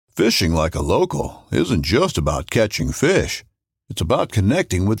Fishing like a local isn't just about catching fish. It's about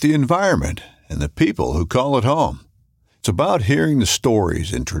connecting with the environment and the people who call it home. It's about hearing the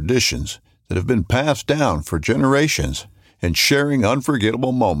stories and traditions that have been passed down for generations and sharing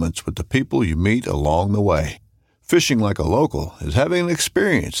unforgettable moments with the people you meet along the way. Fishing like a local is having an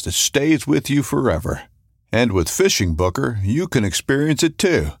experience that stays with you forever. And with Fishing Booker, you can experience it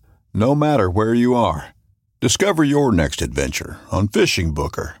too, no matter where you are. Discover your next adventure on Fishing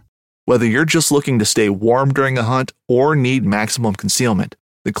Booker. Whether you're just looking to stay warm during a hunt or need maximum concealment,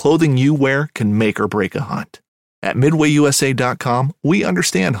 the clothing you wear can make or break a hunt. At MidwayUSA.com, we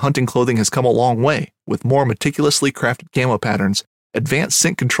understand hunting clothing has come a long way with more meticulously crafted camo patterns, advanced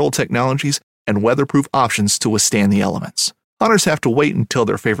scent control technologies, and weatherproof options to withstand the elements. Hunters have to wait until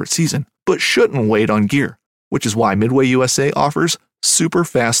their favorite season, but shouldn't wait on gear, which is why Midway USA offers super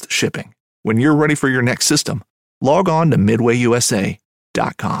fast shipping. When you're ready for your next system, log on to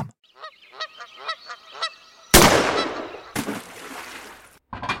MidwayUSA.com.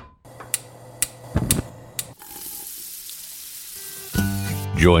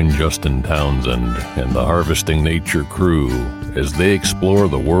 Join Justin Townsend and the Harvesting Nature crew as they explore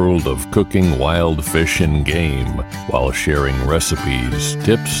the world of cooking wild fish and game while sharing recipes,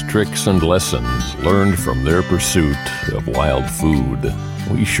 tips, tricks, and lessons learned from their pursuit of wild food.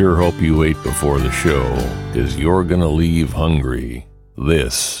 We sure hope you ate before the show, 'cause you're gonna leave hungry.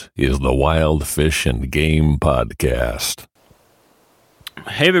 This is the Wild Fish and Game Podcast.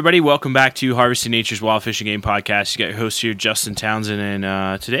 Hey everybody, welcome back to Harvesting Nature's Wild Fish and Game Podcast. You got your host here, Justin Townsend,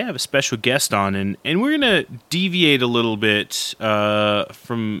 and today I have a special guest on, and we're going to deviate a little bit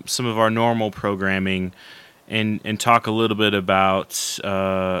from some of our normal programming and talk a little bit about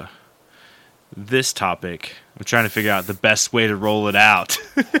this topic. I'm trying to figure out the best way to roll it out.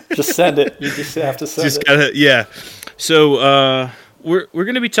 Just send it. You just have to send it. Yeah. So we're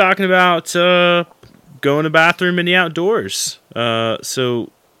going to be talking about going to the bathroom in the outdoors.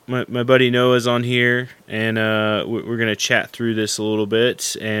 So my buddy Noah's on here, and we're going to chat through this a little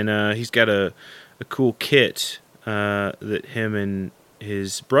bit. And he's got a cool kit that him and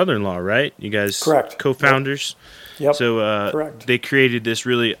his brother-in-law, right? You guys Correct. Co-founders? Yep. So Correct. They created this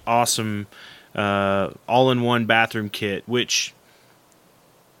really awesome all-in-one bathroom kit, which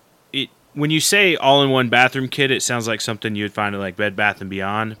when you say all-in-one bathroom kit, it sounds like something you would find at like Bed Bath &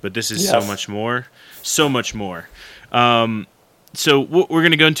 Beyond, but this is so much more. So much more. So we're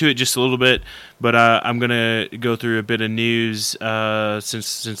going to go into it just a little bit, but I'm going to go through a bit of news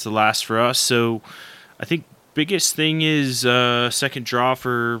since the last for us. So I think biggest thing is second draw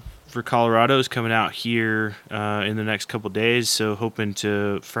for Colorado is coming out here in the next couple days. So hoping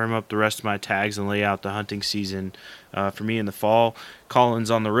to firm up the rest of my tags and lay out the hunting season for me in the fall.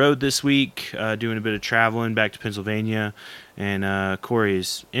 Colin's on the road this week, doing a bit of traveling back to Pennsylvania. And Corey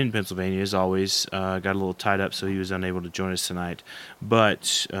is in Pennsylvania, as always. Got a little tied up, so he was unable to join us tonight.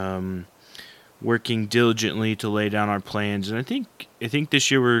 But working diligently to lay down our plans. And I think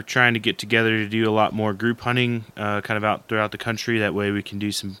this year we're trying to get together to do a lot more group hunting, kind of out throughout the country. That way we can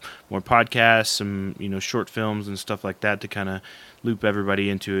do some more podcasts, some short films and stuff like that to kind of loop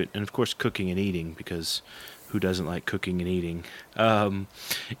everybody into it. And of course, cooking and eating, because who doesn't like cooking and eating? And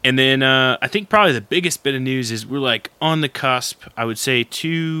then I think probably the biggest bit of news is we're like on the cusp, I would say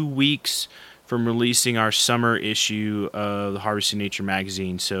 2 weeks from releasing our summer issue of the Harvesting Nature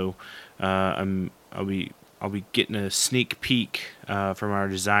magazine. So I'll be getting a sneak peek from our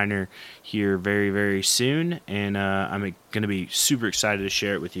designer here very, very soon, and I'm going to be super excited to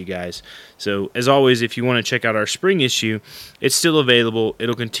share it with you guys. So, as always, if you want to check out our spring issue, it's still available.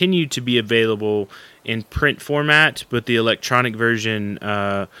 It'll continue to be available in print format, but the electronic version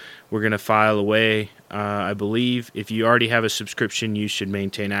we're going to file away, I believe. If you already have a subscription, you should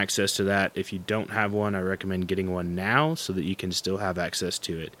maintain access to that. If you don't have one, I recommend getting one now so that you can still have access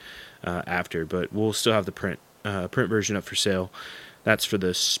to it after. But we'll still have the print version up for sale. That's for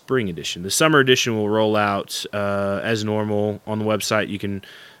the spring edition. The summer edition will roll out as normal on the website. You can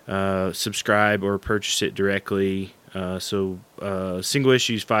subscribe or purchase it directly. So single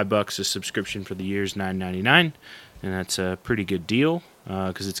issue is $5. A subscription for the year is $9.99, and that's a pretty good deal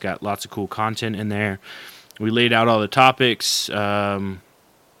because it's got lots of cool content in there. We laid out all the topics. Got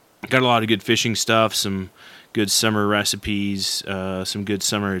a lot of good fishing stuff, some good summer recipes, some good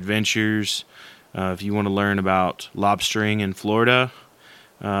summer adventures. If you want to learn about lobstering in Florida,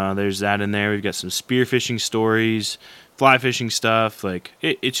 there's that in there. We've got some spearfishing stories, fly fishing stuff. Like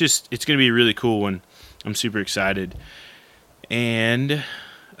it's going to be a really cool one. I'm super excited. And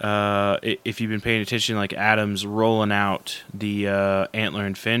if you've been paying attention, like Adam's rolling out the Antler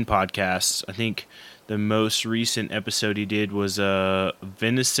and Fin podcasts, I think the most recent episode he did was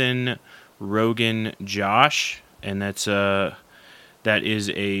venison Rogan Josh, and that is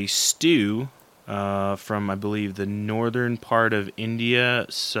a stew from, I believe, the northern part of India,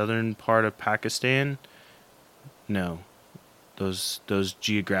 southern part of Pakistan. No, those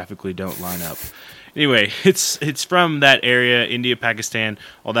geographically don't line up. Anyway, it's from that area, India, Pakistan,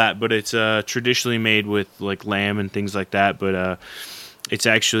 all that, but it's traditionally made with like lamb and things like that. But it's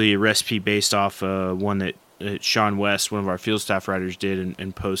actually a recipe based off one that Sean West, one of our field staff writers, did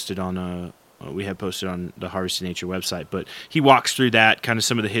and posted on we had posted on the Harvesting Nature website. But he walks through that, kind of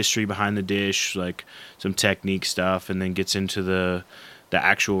some of the history behind the dish, like some technique stuff, and then gets into the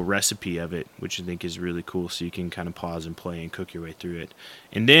actual recipe of it, which I think is really cool, so you can kind of pause and play and cook your way through it.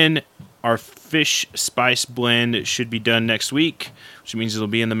 And then our fish spice blend should be done next week, which means it'll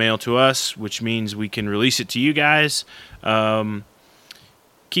be in the mail to us, which means we can release it to you guys.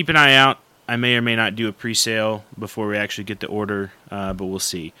 Keep an eye out. I may or may not do a pre-sale before we actually get the order, but we'll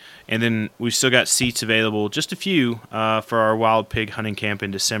see. And then we've still got seats available, just a few, for our wild pig hunting camp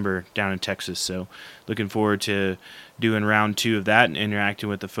in December down in Texas. So looking forward to doing round 2 of that and interacting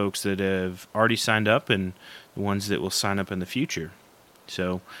with the folks that have already signed up and the ones that will sign up in the future.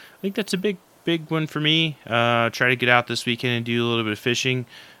 So I think that's a big one for me. Try to get out this weekend and do a little bit of fishing.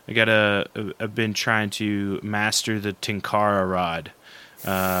 I've been trying to master the Tenkara rod.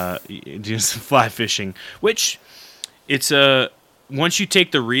 Doing some fly fishing, which it's once you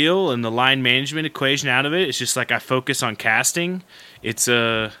take the reel and the line management equation out of it, it's just like I focus on casting. It's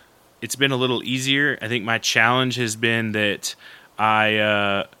been a little easier. I think my challenge has been that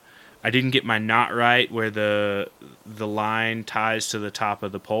I didn't get my knot right where the line ties to the top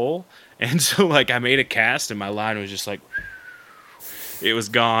of the pole, and so like I made a cast and my line was just like it was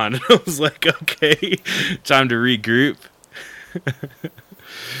gone. I was like, okay, time to regroup.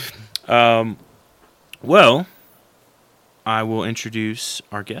 Well, I will introduce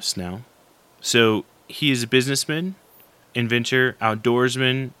our guest now. So he is a businessman, inventor,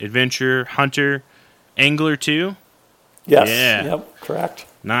 outdoorsman, adventurer, hunter, angler too. Yes. Yeah. Yep. Correct.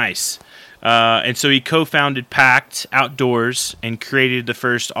 Nice. And so he co-founded Pact Outdoors and created the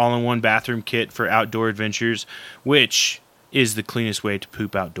first all-in-one bathroom kit for outdoor adventures, which is the cleanest way to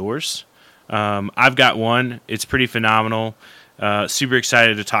poop outdoors. I've got one. It's pretty phenomenal. Super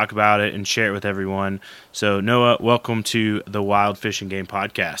excited to talk about it and share it with everyone. So, Noah, welcome to the Wild Fish and Game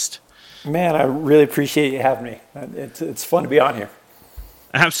Podcast. Man, I really appreciate you having me. It's fun to be on here.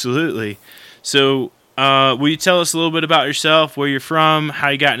 Absolutely. So, will you tell us a little bit about yourself, where you're from, how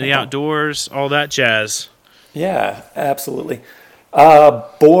you got into the outdoors, all that jazz? Yeah, absolutely.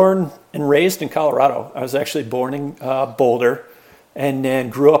 Born and raised in Colorado. I was actually born in Boulder and then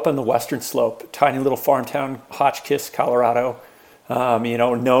grew up on the western slope, tiny little farm town, Hotchkiss, Colorado.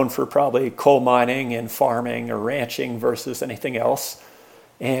 Known for probably coal mining and farming or ranching versus anything else.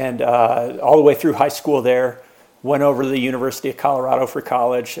 And all the way through high school there, went over to the University of Colorado for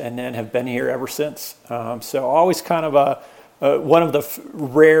college, and then have been here ever since. So always kind of one of the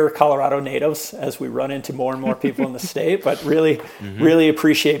rare Colorado natives as we run into more and more people in the state, but really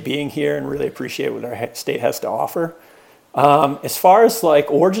appreciate being here and really appreciate what our state has to offer. As far as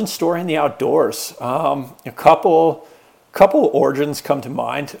like origin story in the outdoors, a couple origins come to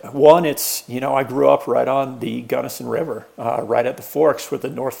mind. One, it's, I grew up right on the Gunnison River, right at the forks where the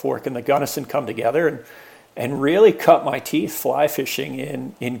North Fork and the Gunnison come together, and really cut my teeth fly fishing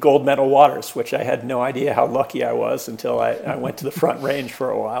in gold medal waters, which I had no idea how lucky I was until I went to the Front Range for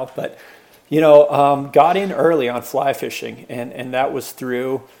a while. But, got in early on fly fishing, and that was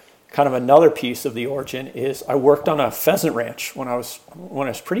through kind of another piece of the origin is I worked on a pheasant ranch when I was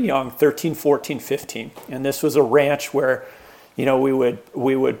pretty young, 13, 14, 15. And this was a ranch where, we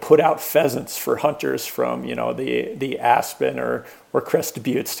would put out pheasants for hunters from, the Aspen or Crested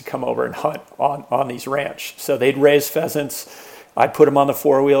Buttes to come over and hunt on these ranch. So they'd raise pheasants. I'd put them on the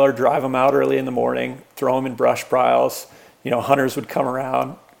four-wheeler, drive them out early in the morning, throw them in brush piles. Hunters would come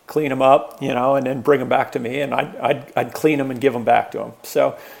around, clean them up, and then bring them back to me, and I'd clean them and give them back to them.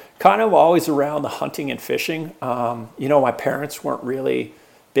 So kind of always around the hunting and fishing. My parents weren't really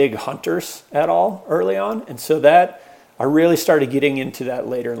big hunters at all early on. And so that I really started getting into that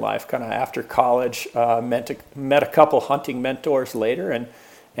later in life, kind of after college, met a couple hunting mentors later. And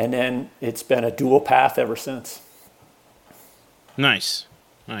then it's been a dual path ever since. Nice.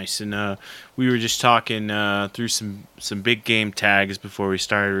 And we were just talking through some big game tags before we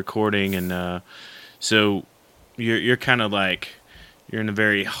started recording. And so you're kind of like, you're in the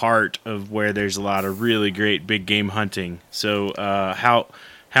very heart of where there's a lot of really great big game hunting. So how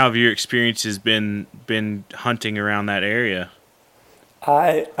have your experiences been hunting around that area?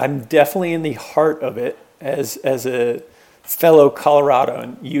 I'm definitely in the heart of it as a fellow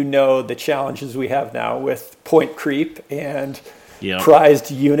Coloradoan. You know the challenges we have now with point creep and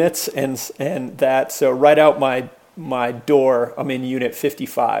prized units and that. So right out my door, I'm in unit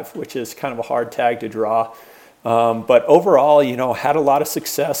 55, which is kind of a hard tag to draw. But overall, had a lot of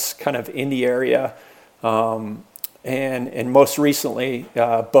success kind of in the area. And most recently,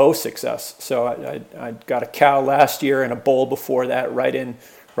 bow success. So I got a cow last year and a bull before that, right in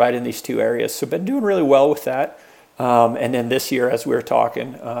these two areas. So been doing really well with that. And then this year, as we were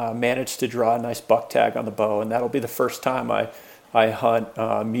talking, managed to draw a nice buck tag on the bow, and that'll be the first time I hunt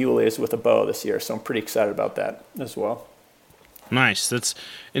muleys with a bow this year. So I'm pretty excited about that as well. Nice.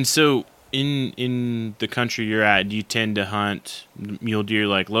 And so in the country you're at, do you tend to hunt mule deer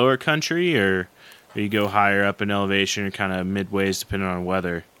like lower country, or you go higher up in elevation, or kind of midways depending on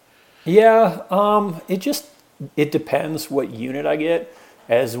weather? Yeah, it depends what unit I get,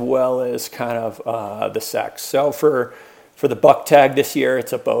 as well as kind of the sex. So for the buck tag this year,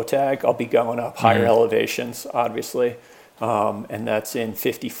 it's a bow tag. I'll be going up higher elevations, obviously, and that's in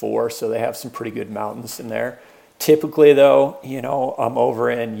 54, so they have some pretty good mountains in there. Typically, though, I'm over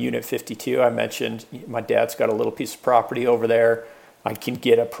in unit 52. I mentioned my dad's got a little piece of property over there. I can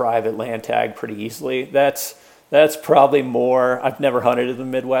get a private land tag pretty easily. That's probably more. I've never hunted in the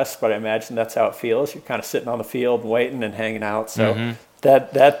Midwest, but I imagine that's how it feels. You're kind of sitting on the field and waiting and hanging out. So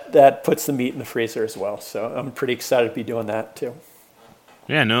that puts the meat in the freezer as well. So I'm pretty excited to be doing that too.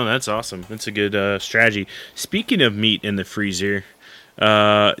 Yeah, no, that's awesome. That's a good strategy. Speaking of meat in the freezer,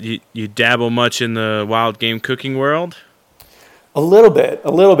 you dabble much in the wild game cooking world? A little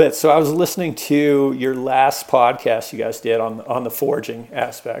bit. So I was listening to your last podcast you guys did on the foraging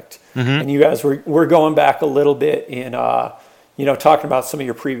aspect, and you guys were going back a little bit in, talking about some of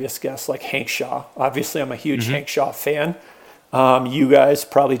your previous guests like Hank Shaw. Obviously, I'm a huge Hank Shaw fan. You guys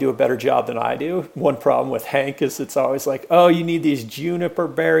probably do a better job than I do. One problem with Hank is it's always like, oh, you need these juniper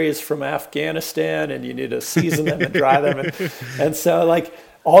berries from Afghanistan, and you need to season them and dry them, and so like.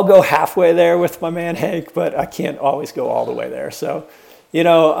 I'll go halfway there with my man Hank, but I can't always go all the way there. So,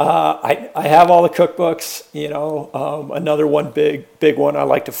 I have all the cookbooks. Another one big one I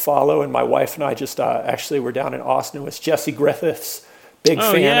like to follow, and my wife and I just actually were down in Austin with Jesse Griffiths. Big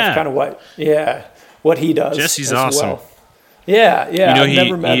fan of kind of what he does. Jesse's awesome. Well. Yeah. I've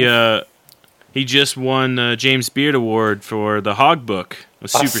never met him. He just won James Beard Award for the Hog Book. I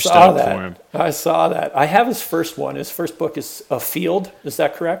was super stoked for him. I saw that. I have his first one. His first book is A Field. Is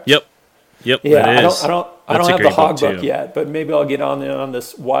that correct? Yep. Yeah, that is. I don't have the Hog Book yet, but maybe I'll get on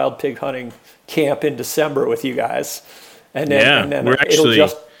this wild pig hunting camp in December with you guys, and then it'll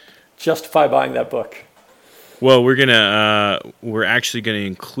just justify buying that book. Well, we're actually gonna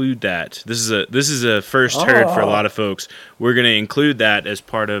include that. This is a first heard for a lot of folks. We're gonna include that as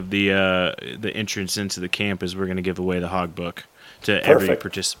part of the entrance into the camp. Is we're gonna give away the Hog Book to every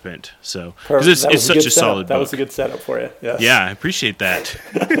participant. So because it's such a solid book. That was a good setup for you. Yes. Yeah, I appreciate that.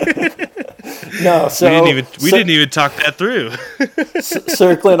 No, so we didn't even talk that through.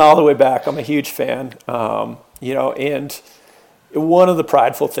 Circling all the way back, I'm a huge fan. And one of the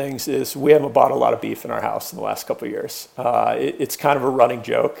prideful things is we haven't bought a lot of beef in our house in the last couple of years. It's kind of a running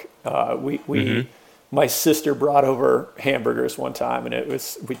joke. My sister brought over hamburgers one time, and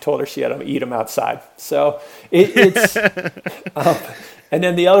we told her she had to eat them outside. So it's and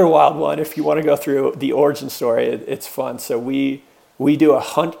then the other wild one, if you want to go through the origin story, it's fun. So we do a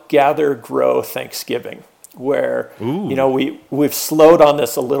hunt, gather, grow Thanksgiving, where we've slowed on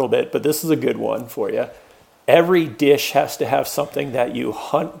this a little bit, but this is a good one for you. Every dish has to have something that you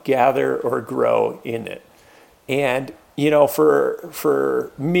hunt, gather, or grow in it. And,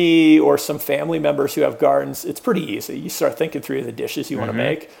 for me or some family members who have gardens, it's pretty easy. You start thinking through the dishes you want to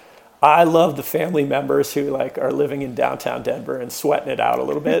make. I love the family members who are living in downtown Denver and sweating it out a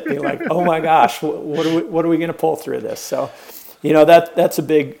little bit, being like, oh my gosh, what are we going to pull through this? So, that's a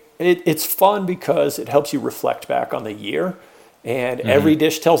big, it's fun because it helps you reflect back on the year, and every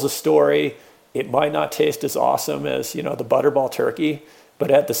dish tells a story. It might not taste as awesome as, the Butterball turkey,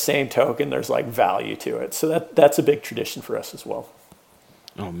 but at the same token, there's value to it. So that's a big tradition for us as well.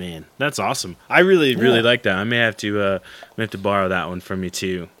 Oh man, that's awesome! I really like that. I may have to borrow that one from you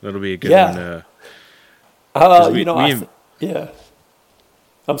too. That'll be a good one.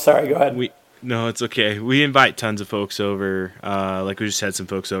 I'm sorry. Go ahead. No, it's okay. We invite tons of folks over. We just had some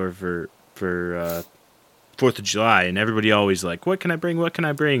folks over for 4th of July, and everybody always like, what can I bring?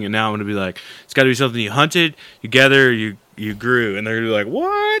 And now I'm gonna be like, it's got to be something you hunted, you gathered, you grew, and they're gonna be like,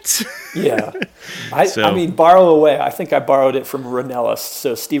 what? Yeah, I mean, borrow away. I think I borrowed it from Ranella.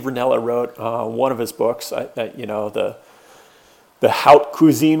 So Steve Ranella wrote one of his books. Haute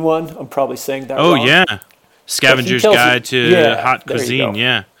Cuisine one. I'm probably saying that wrong. Oh, yeah. Scavenger's Guide to Hot Cuisine,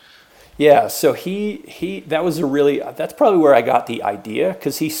 yeah. Yeah, so that's probably where I got the idea,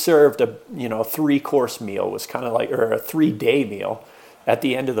 because he served a 3-course meal, was kind of like, or a 3-day meal at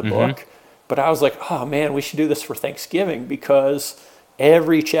the end of the book. But I was like, oh man, we should do this for Thanksgiving, because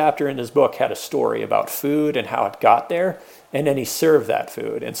every chapter in his book had a story about food and how it got there, and then he served that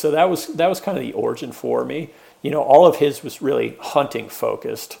food. And so that was kind of the origin for me. All of his was really hunting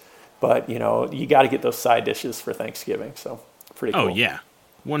focused, but you got to get those side dishes for Thanksgiving. So pretty cool. Oh yeah.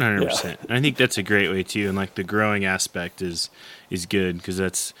 100%. Yeah. I think that's a great way too, and like the growing aspect is good, because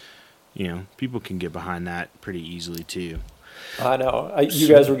that's people can get behind that pretty easily too. I know. You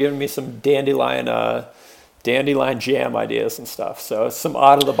guys were giving me some dandelion jam ideas and stuff. So some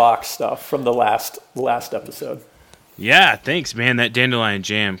out of the box stuff from the last episode. Yeah, thanks, man. That dandelion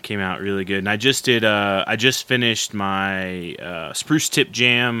jam came out really good, and I just finished my spruce tip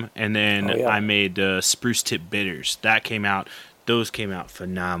jam, and then I made spruce tip bitters. Those came out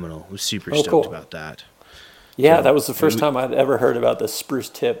phenomenal. I was super stoked about that. Yeah, so, that was the first time I'd ever heard about the spruce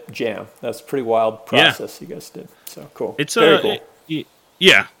tip jam. That's a pretty wild process you guys did. So cool. It's very cool.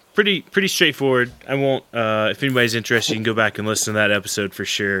 Yeah, pretty straightforward. I won't. If anybody's interested, you can go back and listen to that episode for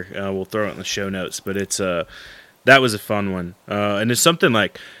sure. We'll throw it in the show notes. But it's that was a fun one, and it's something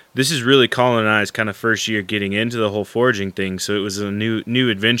like this is really Colin and I's kind of first year getting into the whole foraging thing. So it was a new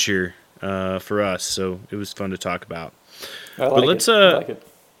adventure for us. So it was fun to talk about. But let's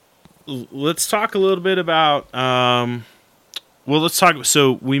talk a little bit about let's talk.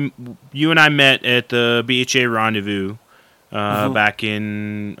 So you and I met at the BHA Rendezvous back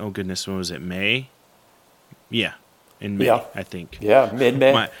in when was it, May? Yeah, in May, I think. Yeah,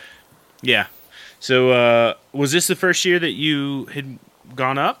 mid-May. Yeah. So was this the first year that you had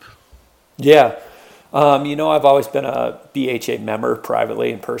gone up? Yeah. I've always been a BHA member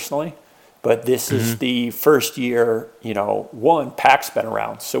privately and personally. But this is the first year, PAC's been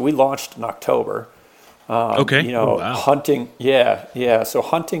around. So we launched in October. Hunting. Yeah. So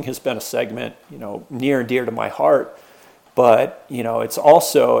hunting has been a segment, near and dear to my heart. But, it's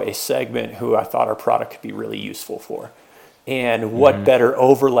also a segment who I thought our product could be really useful for. And what better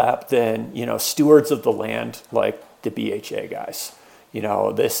overlap than, stewards of the land like the BHA guys.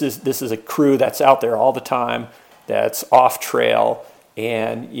 This is a crew that's out there all the time, that's off trail.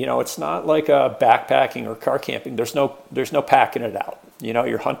 And, it's not like a backpacking or car camping. There's no packing it out.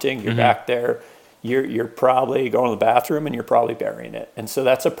 You're hunting, you're back there, you're probably going to the bathroom, and you're probably burying it. And so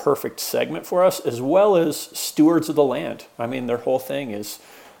that's a perfect segment for us, as well as stewards of the land. I mean, their whole thing is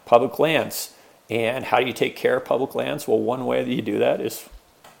public lands. And how do you take care of public lands? Well, one way that you do that is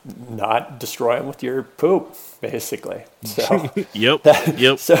not destroy them with your poop, basically. So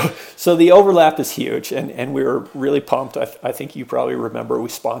Yep. So the overlap is huge, and we were really pumped. I think you probably remember we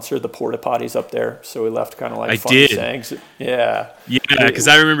sponsored the porta potties up there, so we left kind of like funny sayings. Yeah, because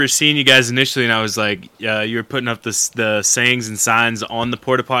I remember seeing you guys initially, and I was like, you were putting up the sayings and signs on the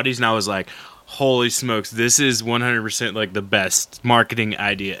porta potties, and I was like, holy smokes, this is 100% like the best marketing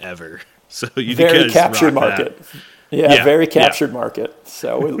idea ever. So you very captured market. Yeah, very captured market.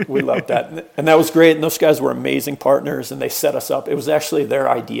 So we loved that. And that was great. And those guys were amazing partners, and they set us up. It was actually their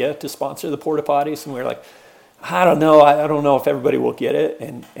idea to sponsor the porta potties. And we were like, I don't know if everybody will get it.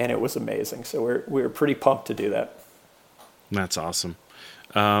 And it was amazing. So we were pretty pumped to do that. That's awesome.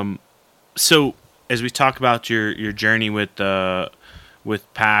 So as we talk about your journey with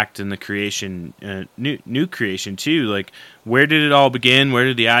Pact and the creation, new creation too, like where did it all begin? Where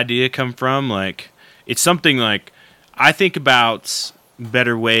did the idea come from? Like, it's something like, I think about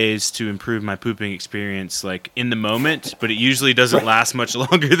better ways to improve my pooping experience, like in the moment, but it usually doesn't last much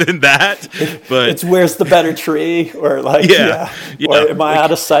longer than that. But it's where's the better tree, or like, or am I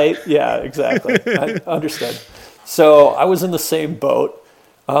out of sight? Yeah, exactly. I understood. So I was in the same boat.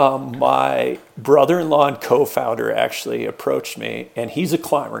 My brother-in-law and co-founder actually approached me, and he's a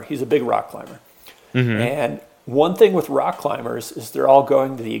climber. He's a big rock climber. And one thing with rock climbers is they're all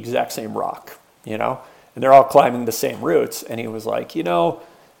going to the exact same rock, and they're all climbing the same routes. And he was like,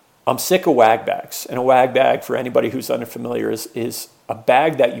 I'm sick of wag bags. And a wag bag, for anybody who's unfamiliar, is a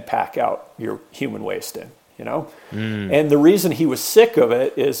bag that you pack out your human waste in, And the reason he was sick of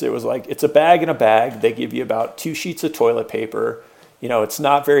it is it was like, it's a bag in a bag. They give you about 2 sheets of toilet paper. It's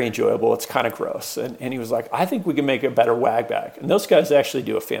not very enjoyable. It's kind of gross. And he was like, I think we can make a better wag bag. And those guys actually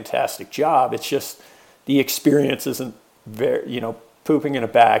do a fantastic job. It's just the experience isn't very, pooping in a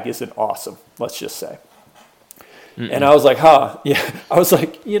bag isn't awesome, let's just say. And I was like, I was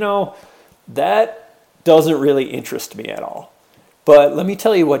like, that doesn't really interest me at all. But let me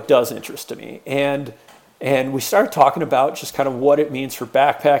tell you what does interest me. And And we started talking about just kind of what it means for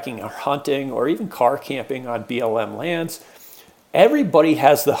backpacking or hunting or even car camping on BLM lands. Everybody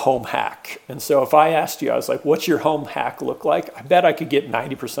has the home hack. And so if I asked you, I was like, what's your home hack look like? I bet I could get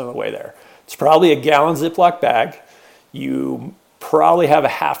 90% of the way there. It's probably a gallon Ziploc bag. You probably have a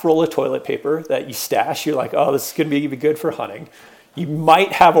half roll of toilet paper that you stash. You're like, oh, this is going to be good for hunting. You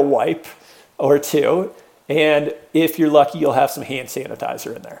might have a wipe or two. And if you're lucky, you'll have some hand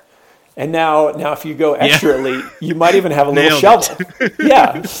sanitizer in there. And now if you go extra elite, you might even have a little shovel.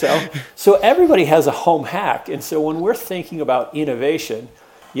 Yeah. So everybody has a home hack. And so when we're thinking about innovation,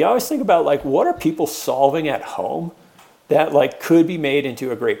 you always think about like, what are people solving at home that like could be made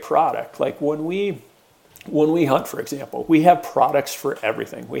into a great product? Like when we hunt, for example, we have products for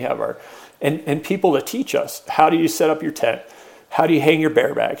everything. We have and people to teach us, how do you set up your tent? How do you hang your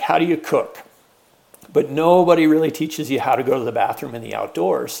bear bag? How do you cook? But nobody really teaches you how to go to the bathroom in the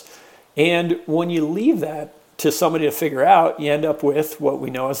outdoors. And when you leave that to somebody to figure out, you end up with what we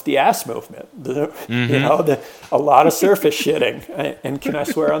know as the ass movement. A lot of surface shitting. And can I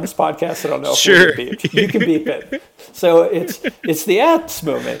swear on this podcast? I don't know. Sure. You can beep it. So it's the ass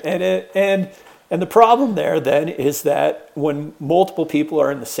movement, and the problem there then is that when multiple people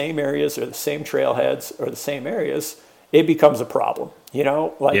are in the same areas or the same trailheads or the same areas, it becomes a problem.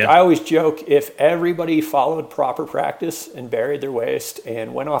 I always joke, if everybody followed proper practice and buried their waste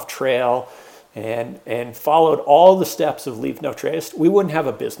and went off trail and followed all the steps of leave no trace, we wouldn't have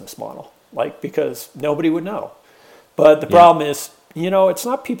a business model, because nobody would know. But the problem is, it's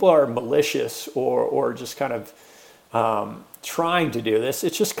not people are malicious or just kind of trying to do this.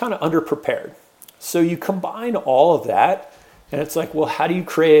 It's just kind of underprepared. So you combine all of that, and it's like, well, how do you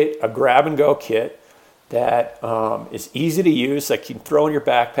create a grab-and-go kit that is easy to use, that you can throw in your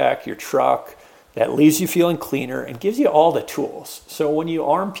backpack, your truck, that leaves you feeling cleaner and gives you all the tools. So when you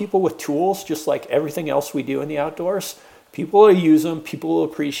arm people with tools, just like everything else we do in the outdoors, people will use them, people will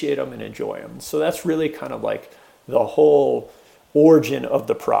appreciate them and enjoy them. So that's really kind of like the whole origin of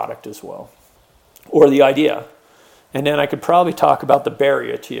the product as well, or the idea. And then I could probably talk about the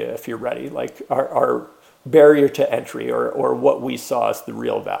barrier to you if you're ready, like our barrier to entry or what we saw as the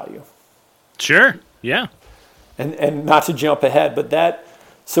real value. Sure. Yeah. And not to jump ahead, but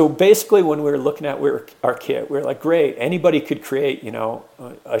so basically when we were looking at our kit, we were like, great, anybody could create,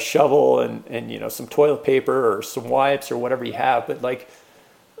 a shovel and some toilet paper or some wipes or whatever you have, but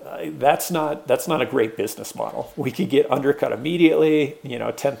that's not a great business model. We could get undercut immediately,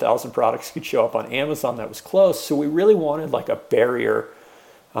 10,000 products could show up on Amazon that was close. So we really wanted like a barrier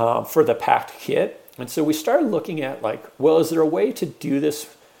for the packed kit. And so we started looking at is there a way to do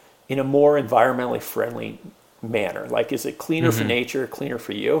this in a more environmentally friendly manner? Is it cleaner for nature, cleaner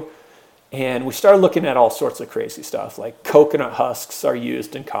for you? And we started looking at all sorts of crazy stuff, like coconut husks are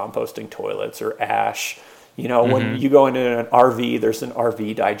used in composting toilets, or ash. When you go into an RV, there's an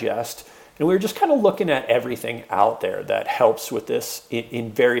RV digest. And we were just kind of looking at everything out there that helps with this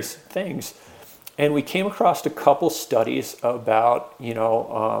in various things. And we came across a couple studies about,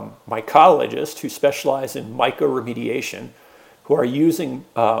 mycologists who specialize in mycoremediation, who are using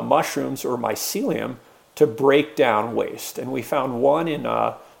mushrooms or mycelium to break down waste. And we found one in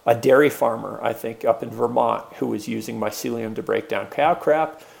a dairy farmer, I think, up in Vermont, who was using mycelium to break down cow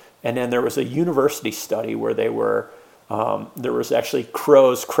crap. And then there was a university study where there was actually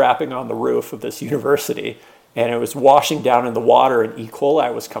crows crapping on the roof of this university, and it was washing down in the water and E.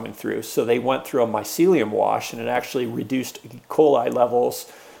 coli was coming through. So they went through a mycelium wash, and it actually reduced E. coli levels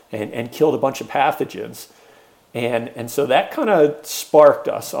and killed a bunch of pathogens. And so that kind of sparked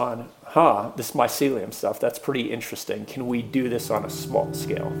us on, this mycelium stuff, that's pretty interesting. Can we do this on a small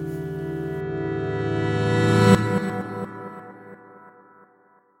scale?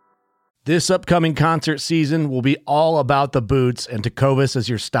 This upcoming concert season will be all about the boots, and Tecovas is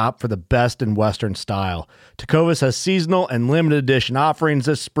your stop for the best in Western style. Tecovas has seasonal and limited edition offerings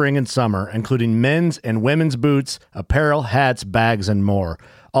this spring and summer, including men's and women's boots, apparel, hats, bags, and more.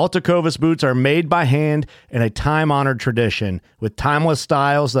 All Tecovas boots are made by hand in a time-honored tradition with timeless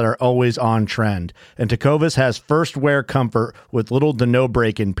styles that are always on trend. And Tecovas has first wear comfort with little to no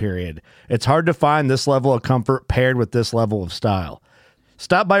break-in period. It's hard to find this level of comfort paired with this level of style.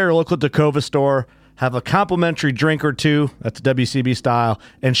 Stop by your local Tecovas store, have a complimentary drink or two, that's WCB style,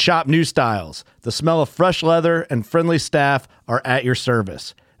 and shop new styles. The smell of fresh leather and friendly staff are at your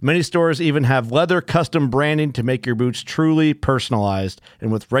service. Many stores even have leather custom branding to make your boots truly personalized.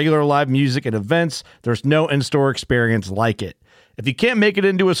 And with regular live music and events, there's no in-store experience like it. If you can't make it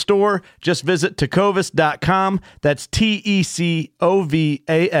into a store, just visit tecovas.com. That's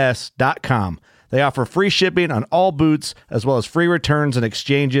TECOVAS.com. They offer free shipping on all boots, as well as free returns and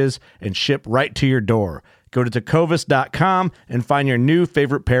exchanges, and ship right to your door. Go to tecovas.com and find your new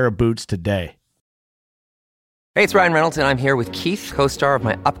favorite pair of boots today. Hey, it's Ryan Reynolds, and I'm here with Keith, co-star of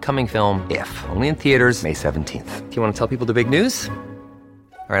my upcoming film, If, only in theaters May 17th. Do you want to tell people the big news?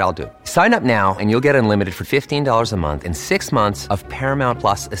 All right, I'll do it. Sign up now and you'll get unlimited for $15 a month and 6 months of Paramount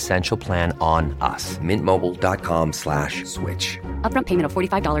Plus Essential Plan on us. MintMobile.com/switch. Upfront payment of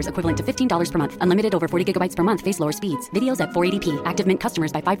 $45 equivalent to $15 per month. Unlimited over 40 gigabytes per month. Face lower speeds. Videos at 480p. Active Mint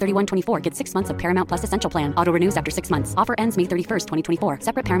customers by 531.24 get 6 months of Paramount Plus Essential Plan. Auto renews after 6 months. Offer ends May 31st, 2024.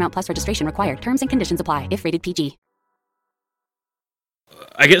 Separate Paramount Plus registration required. Terms and conditions apply if rated PG.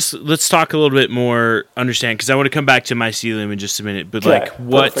 I guess let's talk a little bit more, understand, because I want to come back to mycelium in just a minute. But like,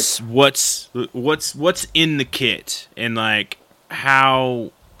 what's in the kit, and like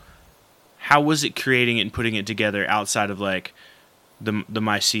how was it creating it and putting it together outside of like the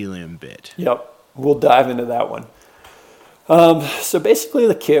mycelium bit? Yep, we'll dive into that one. So basically,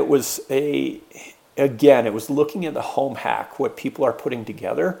 the kit was it was looking at the home hack, what people are putting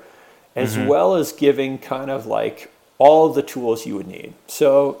together, as well as giving kind of like all of the tools you would need.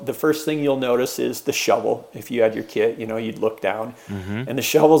 So the first thing you'll notice is the shovel. If you had your kit, you'd look down, and the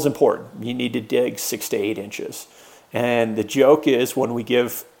shovel is important. You need to dig 6 to 8 inches. And the joke is when we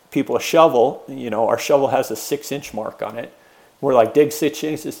give people a shovel, our shovel has a 6-inch mark on it. We're like, dig 6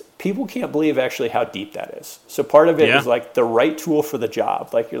 inches. People can't believe actually how deep that is. So part of it is like the right tool for the job.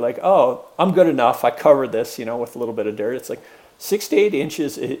 Like you're like, oh, I'm good enough. I covered this, with a little bit of dirt. It's like 6 to 8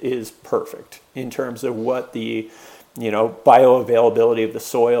 inches is perfect in terms of what the bioavailability of the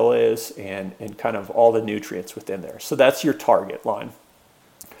soil is and kind of all the nutrients within there. So that's your target line.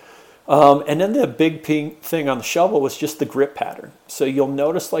 And then the big thing on the shovel was just the grip pattern. So you'll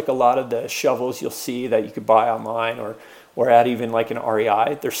notice like a lot of the shovels you'll see that you could buy online or at even like an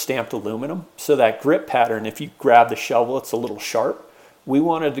REI, they're stamped aluminum. So that grip pattern, if you grab the shovel, it's a little sharp. We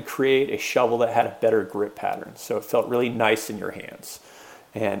wanted to create a shovel that had a better grip pattern. So it felt really nice in your hands.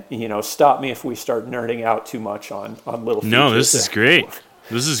 And, stop me if we start nerding out too much on little features. No, this is great.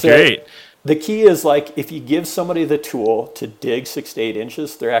 This is great. The key is like if you give somebody the tool to dig 6 to 8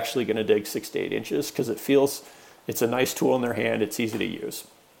 inches, they're actually going to dig 6 to 8 inches because it's a nice tool in their hand. It's easy to use.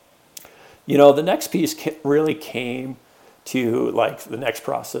 The next piece really came to like the next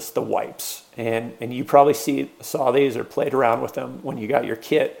process, the wipes. And you probably saw these or played around with them when you got your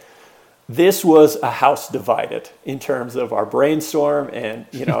kit. This was a house divided in terms of our brainstorm and,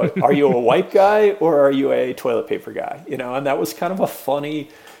 are you a wipe guy or are you a toilet paper guy? And that was kind of a funny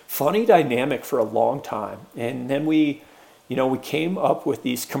dynamic for a long time. And then we came up with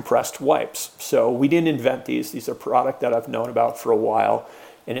these compressed wipes. So we didn't invent these. These are a product that I've known about for a while.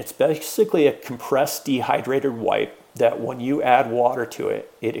 And it's basically a compressed dehydrated wipe that when you add water to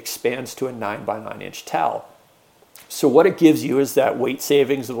it, it expands to a 9 by 9 inch towel. So what it gives you is that weight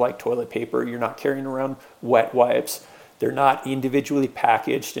savings of like toilet paper. You're not carrying around wet wipes. They're not individually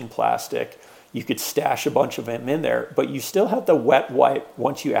packaged in plastic. You could stash a bunch of them in there, but you still have the wet wipe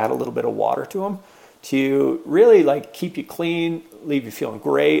once you add a little bit of water to them to really like keep you clean, leave you feeling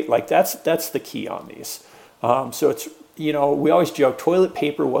great. Like that's the key on these. So it's, we always joke toilet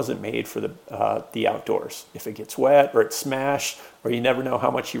paper wasn't made for the outdoors. If it gets wet or it's smashed or you never know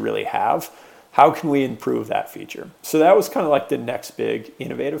how much you really have, how can we improve that feature? So that was kind of like the next big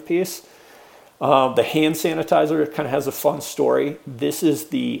innovative piece. The hand sanitizer kind of has a fun story. This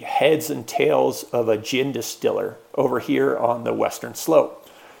is the heads and tails of a gin distiller over here on the Western Slope.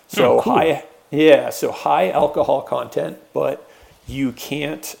 So cool. high alcohol content, but you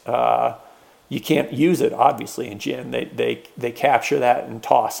can't use it obviously in gin. They capture that and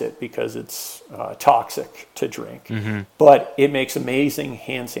toss it because it's toxic to drink. But it makes amazing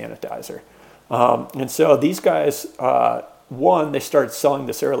hand sanitizer. And so these guys, they started selling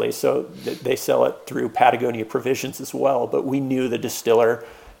this early, so they sell it through Patagonia Provisions as well. But we knew the distiller,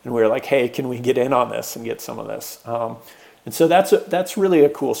 and we were like, "Hey, can we get in on this and get some of this?" And so that's really a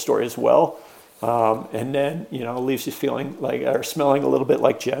cool story as well. And then leaves you feeling like or smelling a little bit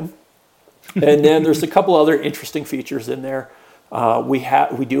like gin. And then there's a couple other interesting features in there.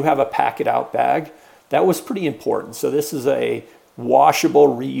 We do have a pack it out bag. That was pretty important. So this is a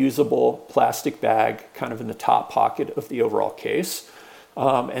washable, reusable plastic bag kind of in the top pocket of the overall case.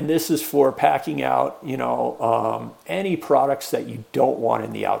 And this is for packing out, any products that you don't want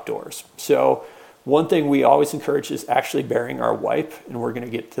in the outdoors. So one thing we always encourage is actually burying our wipe, and we're going to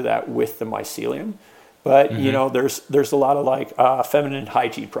get to that with the mycelium. But, there's a lot of like feminine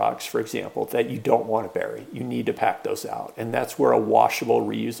hygiene products, for example, that you don't want to bury. You need to pack those out. And that's where a washable,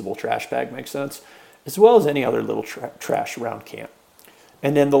 reusable trash bag makes sense, as well as any other little trash around camp.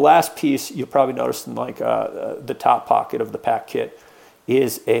 And then the last piece you'll probably notice in like the top pocket of the pack kit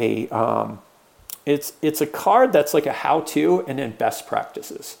is it's a card that's like a how-to and then best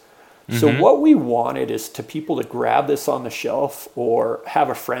practices. So what we wanted is people to grab this on the shelf or have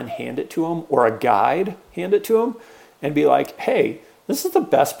a friend hand it to them or a guide hand it to them and be like, hey, this is the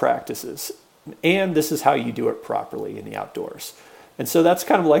best practices and this is how you do it properly in the outdoors. And so that's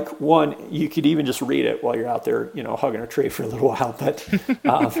kind of like one, you could even just read it while you're out there, hugging a tree for a little while. But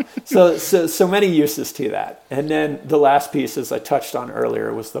so many uses to that. And then the last piece, as I touched on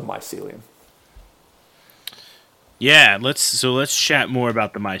earlier, was the mycelium. Yeah, let's chat more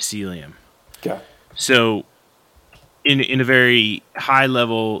about the mycelium. Okay. So, in a very high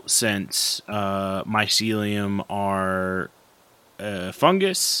level sense, mycelium are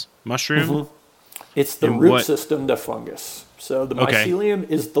fungus, mushroom. Mm-hmm. It's the root system to fungus. So the mycelium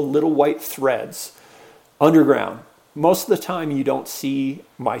is the little white threads underground. Most of the time, you don't see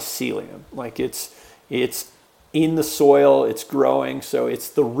mycelium. Like it's in the soil, it's growing. So it's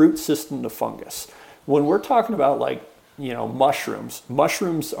the root system to fungus. When we're talking about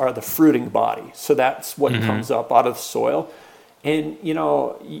mushrooms are the fruiting body. So that's what comes up out of the soil. And,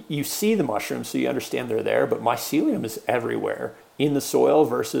 you see the mushrooms, so you understand they're there, but mycelium is everywhere in the soil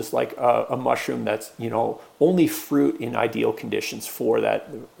versus like a mushroom that's, only fruit in ideal conditions for that,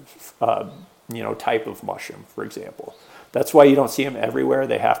 type of mushroom, for example. That's why you don't see them everywhere.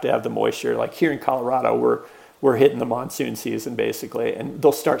 They have to have the moisture. Like here in Colorado, we're hitting the monsoon season basically, and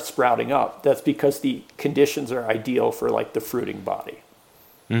they'll start sprouting up. That's because the conditions are ideal for like the fruiting body.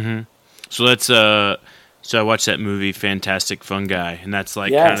 Mm-hmm. So so I watched that movie Fantastic Fungi, and that's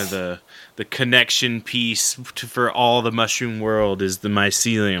like kind of the connection piece for all the mushroom world is the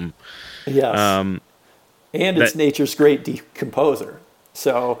mycelium. Yes. And it's nature's great decomposer.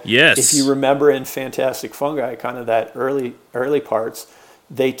 So if you remember in Fantastic Fungi, kind of that early parts,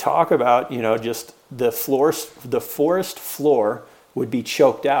 they talk about, just the forest floor would be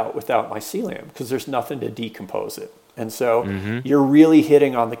choked out without mycelium because there's nothing to decompose it. And so you're really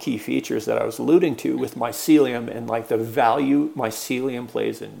hitting on the key features that I was alluding to with mycelium and like the value mycelium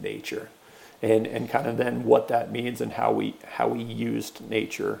plays in nature and kind of then what that means and how we used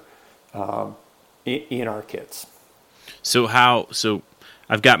nature in our kits. So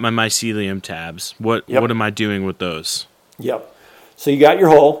I've got my mycelium tabs. What am I doing with those? Yep. So you got your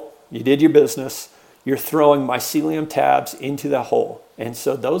hole, you did your business, you're throwing mycelium tabs into the hole. And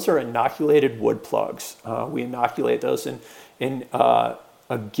so those are inoculated wood plugs. We inoculate those. And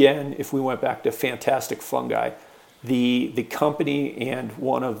again, if we went back to Fantastic Fungi, the company and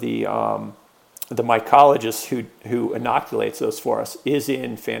one of the mycologists who inoculates those for us is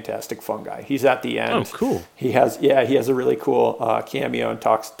in Fantastic Fungi. He's at the end. Oh, cool. He has a really cool cameo and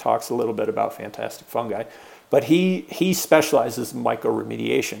talks a little bit about Fantastic Fungi. But he specializes in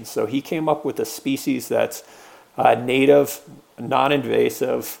mycoremediation. So he came up with a species that's native,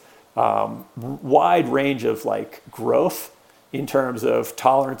 non-invasive, wide range of like growth in terms of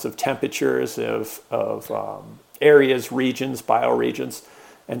tolerance of temperatures, of areas, regions, bioregions.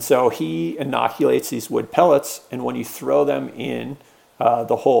 And so he inoculates these wood pellets, and when you throw them in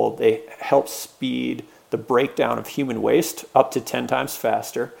the hole, they help speed the breakdown of human waste up to 10 times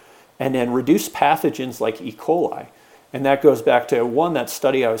faster, and then reduce pathogens like E. coli. And that goes back to that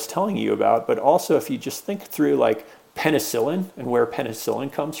study I was telling you about, but also if you just think through like penicillin and where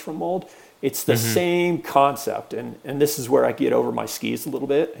penicillin comes from mold, it's the same concept. And this is where I get over my skis a little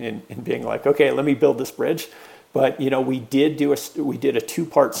bit and being like, okay, let me build this bridge. But, we did a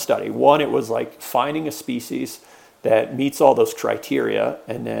two-part study. One, it was like finding a species that meets all those criteria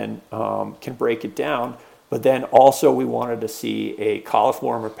and then can break it down. But then also we wanted to see a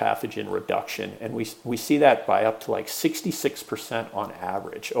coliform or pathogen reduction. And we see that by up to like 66% on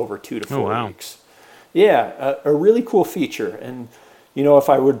average over 2 to 4 weeks. Yeah, a really cool feature. And, if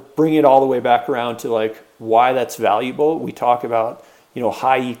I would bring it all the way back around to like why that's valuable, we talk about,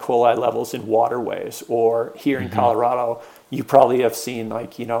 high E. coli levels in waterways, or here in Colorado, you probably have seen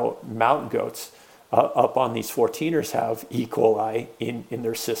like, mountain goats up on these 14ers have E. coli in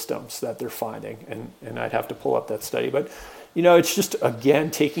their systems that they're finding. And I'd have to pull up that study. But, it's just, again,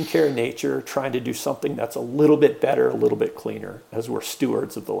 taking care of nature, trying to do something that's a little bit better, a little bit cleaner as we're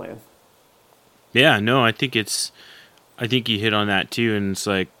stewards of the land. Yeah, no, I think you hit on that too. And it's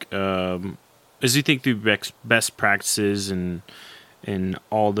like, as you think through best practices and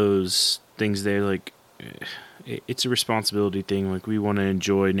all those things there, like, it's a responsibility thing. Like, we want to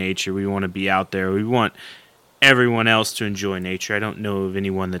enjoy nature. We want to be out there. We want everyone else to enjoy nature. I don't know of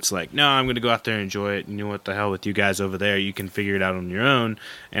anyone that's like, no, I'm going to go out there and enjoy it. What the hell with you guys over there? You can figure it out on your own,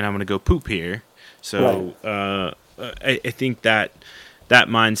 and I'm going to go poop here. So I think that that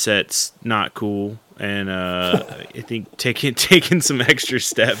mindset's not cool. And I think taking some extra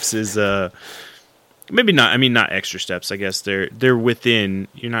steps is maybe not. I mean, not extra steps. I guess they're within.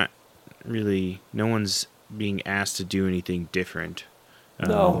 You're not really. No one's being asked to do anything different.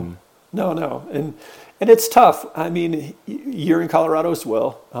 No, and it's tough. I mean, you're in Colorado as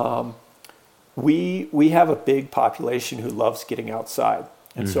well. We have a big population who loves getting outside,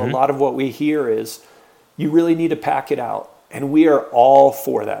 and so a lot of what we hear is, you really need to pack it out, and we are all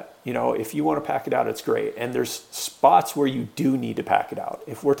for that. You know, if you want to pack it out, it's great. And there's spots where you do need to pack it out.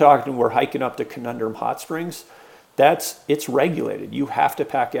 If we're hiking up to Conundrum Hot Springs, it's regulated. You have to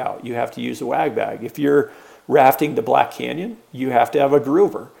pack out. You have to use a wag bag. If you're rafting to Black Canyon, you have to have a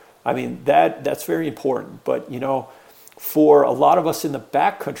groover. I mean, that's very important. But, you know, for a lot of us in the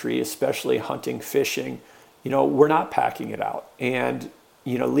backcountry, especially hunting, fishing, you know, we're not packing it out. And,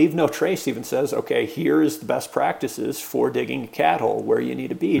 you know, Leave No Trace even says, okay, here is the best practices for digging a cat hole where you need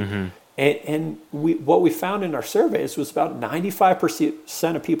to be. And what we found in our surveys was about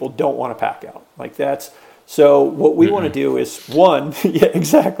 95% of people don't want to pack out. So what we want to do is one, yeah,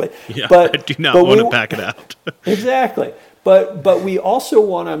 exactly. Yeah, but I do not want to pack it out. Exactly. But we also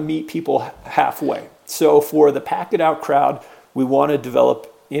want to meet people halfway. So for the pack it out crowd, we want to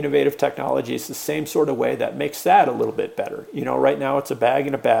develop innovative technologies the same sort of way that makes that a little bit better. You know, right now it's a bag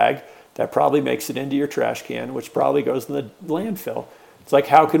in a bag that probably makes it into your trash can, which probably goes in the landfill. It's like,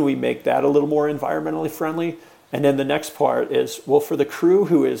 how can we make that a little more environmentally friendly? And then the next part is, well, for the crew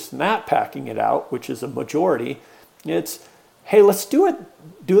who is not packing it out, which is a majority, it's, hey, let's do it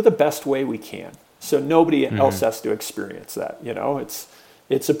the best way we can. So nobody else has to experience that. You know,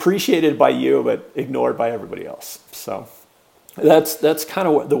 it's appreciated by you, but ignored by everybody else. So that's kind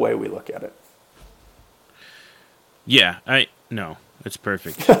of the way we look at it. Yeah, it's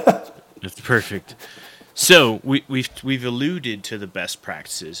perfect. It's perfect. So we've alluded to the best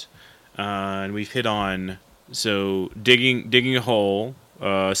practices, and we've hit on digging a hole,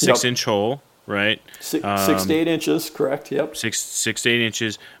 6-inch hole, right? 6 to 8 inches, correct? Yep. 6 to 8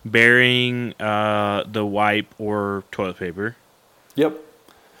 inches. Burying the wipe or toilet paper. Yep.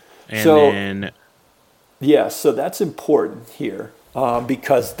 And so that's important here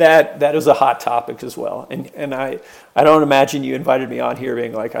because that is a hot topic as well. And I don't imagine you invited me on here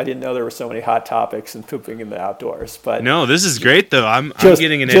being like, I didn't know there were so many hot topics and pooping in the outdoors. But no, this is great though. I'm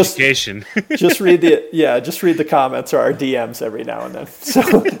getting an education. just read the comments or our DMs every now and then.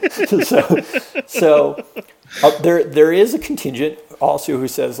 So there is a contingent also who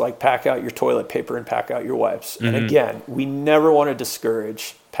says, like, pack out your toilet paper and pack out your wipes. And again, we never want to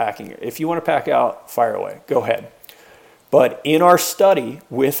discourage packing it. If you want to pack out, fire away, go ahead. But in our study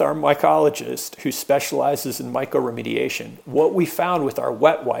with our mycologist who specializes in mycoremediation, what we found with our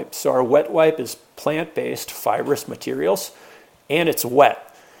wet wipe, so our wet wipe is plant-based fibrous materials, and it's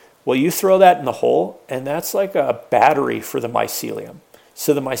wet. Well, you throw that in the hole, and that's like a battery for the mycelium.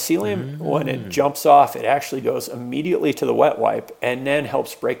 So the mycelium, when it jumps off, it actually goes immediately to the wet wipe and then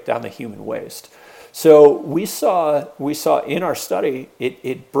helps break down the human waste. So we saw in our study,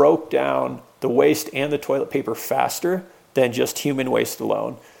 it broke down the waste and the toilet paper faster than just human waste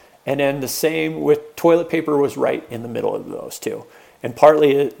alone. And then the same with toilet paper was right in the middle of those two. And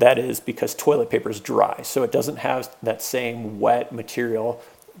partly that is because toilet paper is dry, so it doesn't have that same wet material,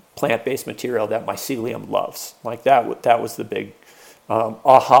 plant-based material that mycelium loves. Like that was the big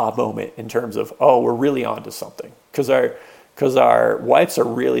aha moment in terms of, oh, we're really onto something. Because our wipes are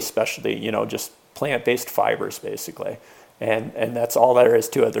really specialty, you know, just plant-based fibers basically. And that's all there is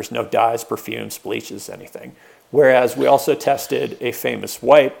to it. There's no dyes, perfumes, bleaches, anything. Whereas we also tested a famous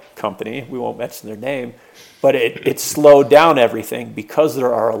wipe company, we won't mention their name, but it slowed down everything because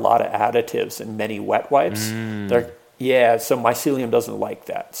there are a lot of additives in many wet wipes. So mycelium doesn't like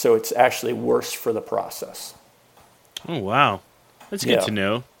that. So it's actually worse for the process. Oh, wow. That's good to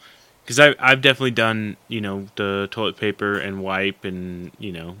know. Because I've definitely done, you know, the toilet paper and wipe, and,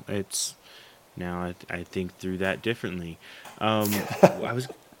 you know, it's... Now I think through that differently. I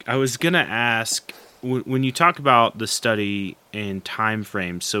was gonna ask, when you talk about the study and time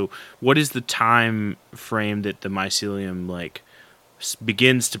frames, so what is the time frame that the mycelium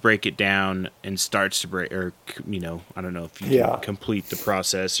begins to break it down and starts to break, or, you know, I don't know if you can complete the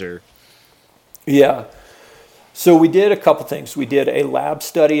process or... Yeah. So we did a couple things. We did a lab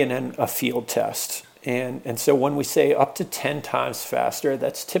study and then a field test. And so when we say up to 10 times faster,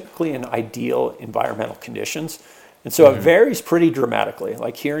 that's typically in ideal environmental conditions. And so it varies pretty dramatically.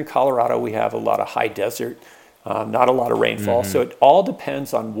 Like here in Colorado, we have a lot of high desert, not a lot of rainfall. So it all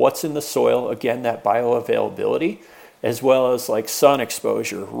depends on what's in the soil, again, that bioavailability, as well as like sun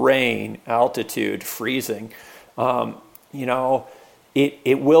exposure, rain, altitude, freezing. You know,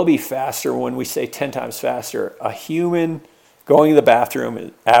 it will be faster. When we say 10 times faster, a human going to the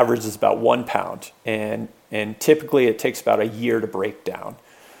bathroom averages about 1 pound, and typically it takes about a year to break down.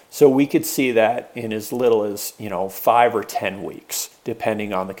 So we could see that in as little as 5 or 10 weeks,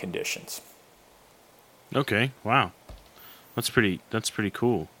 depending on the conditions. Okay, wow, that's pretty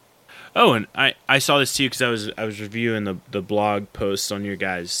cool. Oh, and I saw this too because I was reviewing the blog posts on your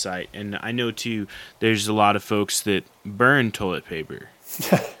guys' site, and I know too there's a lot of folks that burn toilet paper.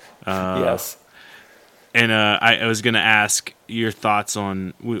 Yes. And I was going to ask your thoughts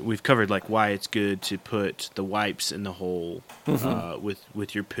on, we've covered like why it's good to put the wipes in the hole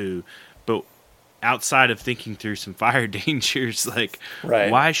with your poo, but outside of thinking through some fire dangers, like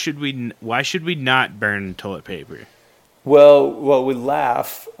why should we not burn toilet paper? Well, we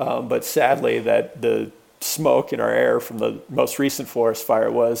laugh, but sadly that the smoke in our air from the most recent forest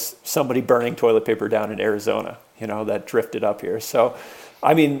fire was somebody burning toilet paper down in Arizona, that drifted up here. So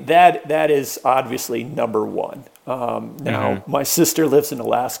I mean, that is obviously number one. Now, my sister lives in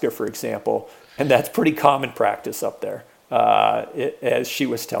Alaska, for example, and that's pretty common practice up there, as she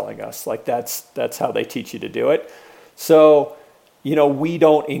was telling us. Like, that's how they teach you to do it. So, we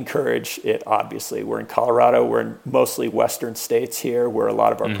don't encourage it, obviously. We're in Colorado. We're in mostly western states here where a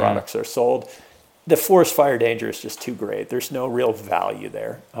lot of our products are sold. The forest fire danger is just too great. There's no real value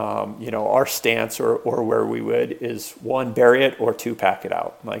there. Our stance or where we would is 1, bury it, or 2, pack it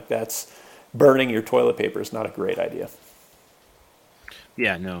out. Like, that's burning your toilet paper is not a great idea.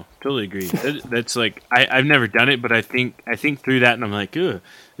 Yeah, no, totally agree. That's like, I've never done it, but I think through that and I'm like, ugh,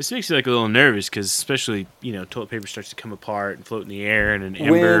 this makes me like a little nervous because especially, toilet paper starts to come apart and float in the air and an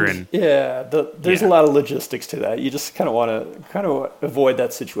ember. There's a lot of logistics to that. You just kind of want to avoid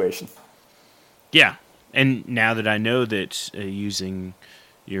that situation. Yeah, and now that I know that using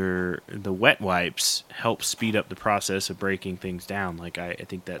the wet wipes helps speed up the process of breaking things down, like I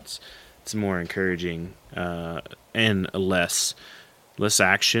think it's more encouraging and less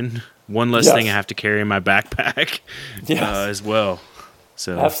action. One less thing I have to carry in my backpack as well.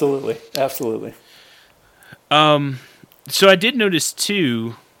 So absolutely. So I did notice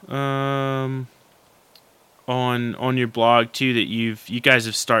too. On your blog too that you guys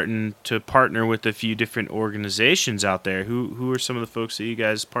have started to partner with a few different organizations out there. Who are some of the folks that you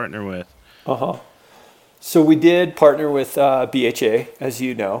guys partner with? So we did partner with BHA, as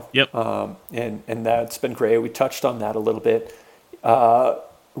you know. Yep. And that's been great. We touched on that a little bit.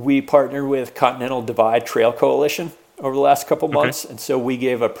 We partnered with Continental Divide Trail Coalition over the last couple months, and so we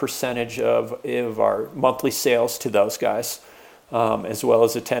gave a percentage of our monthly sales to those guys. As well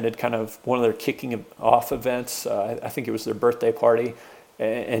as attended kind of one of their kicking off events. I think it was their birthday party.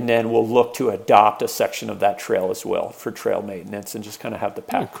 And then we'll look to adopt a section of that trail as well for trail maintenance and just kind of have the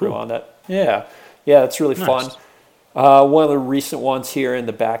pack crew on that. Yeah, it's really fun. One of the recent ones here in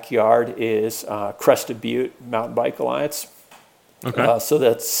the backyard is Crested Butte Mountain Bike Alliance. So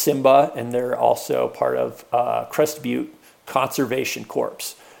that's Simba, and they're also part of Crested Butte Conservation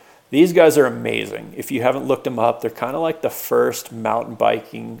Corps. These guys are amazing. If you haven't looked them up, they're kind of like the first mountain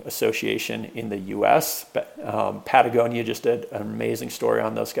biking association in the U.S. Patagonia just did an amazing story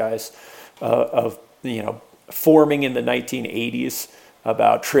on those guys of forming in the 1980s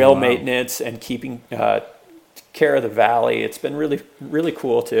about trail maintenance and keeping care of the valley. It's been really, really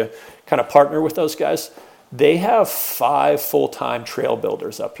cool to kind of partner with those guys. They have 5 full-time trail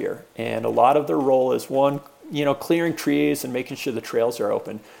builders up here, and a lot of their role is one, clearing trees and making sure the trails are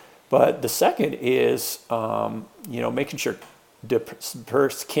open. But the second is, making sure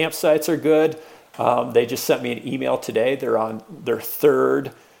dispersed campsites are good. They just sent me an email today. They're on their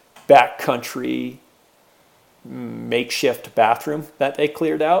 3rd backcountry makeshift bathroom that they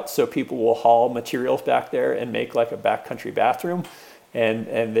cleared out. So people will haul materials back there and make like a backcountry bathroom.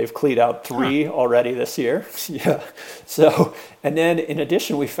 And they've cleaned out 3 already this year. Yeah. So, and then in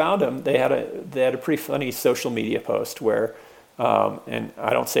addition, we found them. They had a pretty funny social media post where. And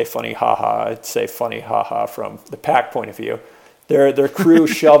I don't say funny haha, I'd say funny haha from the pack point of view. Their crew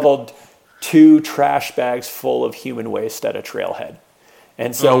shoveled 2 trash bags full of human waste at a trailhead.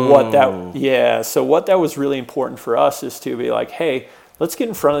 And so what that was really important for us is to be like, hey, let's get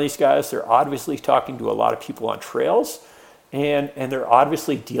in front of these guys. They're obviously talking to a lot of people on trails, and they're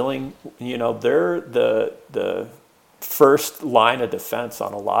obviously dealing, they're the first line of defense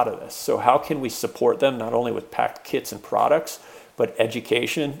on a lot of this. So how can we support them not only with packed kits and products, but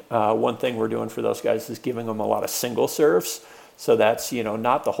education? One thing we're doing for those guys is giving them a lot of single serves. So that's,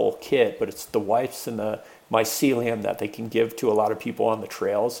 not the whole kit, but it's the wipes and the mycelium that they can give to a lot of people on the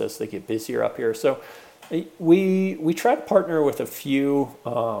trails as they get busier up here. So we try to partner with a few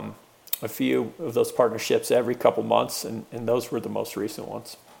a few of those partnerships every couple months, and those were the most recent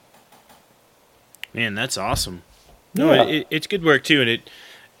ones. Man, that's awesome. No, Yeah. it's good work too, and it,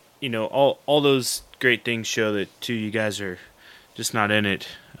 all those great things show that too. You guys are just not in it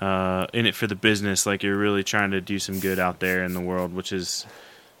for the business. Like you're really trying to do some good out there in the world, which is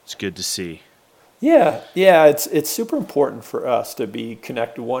it's good to see. Yeah, it's super important for us to be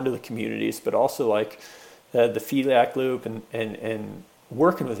connected, one, to the communities, but also like the Feliac Loop and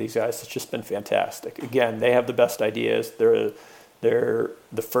working with these guys. It's just been fantastic. Again, they have the best ideas. They're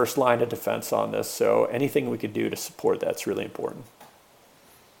the first line of defense on this. So anything we could do to support that's really important.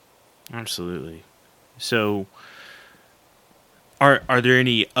 Absolutely. So, are there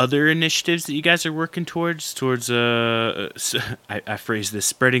any other initiatives that you guys are working towards? I phrase this: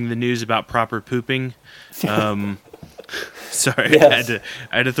 spreading the news about proper pooping. Sorry, Yes.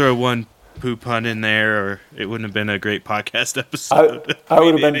 I had to throw one poop pun in there, or it wouldn't have been a great podcast episode. I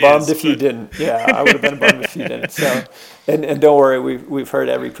would have been bummed if you didn't. Yeah, I would have been bummed if you didn't. So, and don't worry, we've heard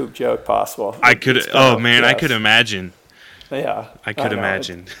every poop joke possible. I could. Oh man, I Yes. could imagine. Yeah, I could know.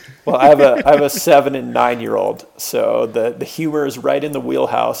 imagine. Well, I have a 7 and 9 year old, so the humor is right in the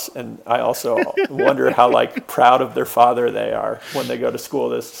wheelhouse, and I also wonder how like proud of their father they are when they go to school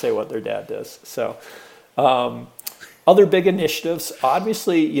to say what their dad does. So, other big initiatives,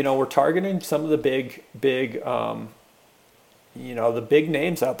 obviously, we're targeting some of the big, the big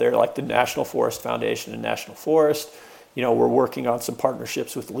names out there like the National Forest Foundation and National Forest. We're working on some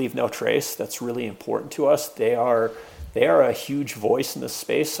partnerships with Leave No Trace. That's really important to us. They are a huge voice in this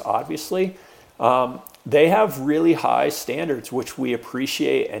space, obviously. They have really high standards, which we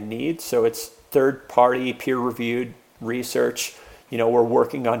appreciate and need. So it's third-party, peer-reviewed research. We're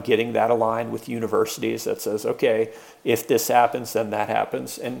working on getting that aligned with universities that says, okay, if this happens, then that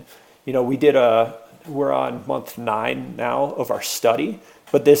happens. And, we're on month 9 now of our study,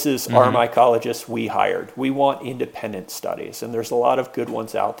 but this is our mycologists we hired. We want independent studies, and there's a lot of good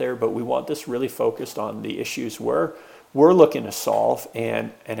ones out there, but we want this really focused on the issues we're looking to solve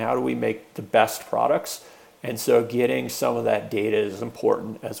and how do we make the best products. And so getting some of that data is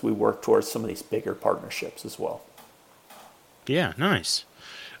important as we work towards some of these bigger partnerships as well. Yeah, nice.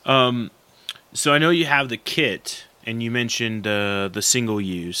 So I know you have the kit, and you mentioned the single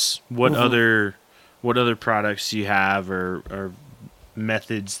use. What other products do you have, or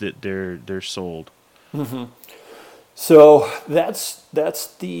methods that they're sold? So that's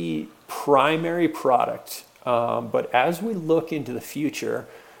the primary product. But as we look into the future,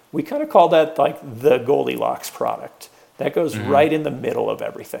 we kind of call that like the Goldilocks product. That goes right in the middle of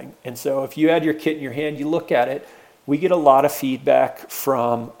everything. And so if you had your kit in your hand, you look at it, we get a lot of feedback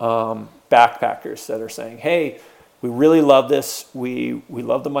from backpackers that are saying, hey, we really love this. We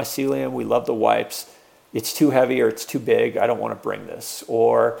love the mycelium. We love the wipes. It's too heavy or it's too big. I don't want to bring this.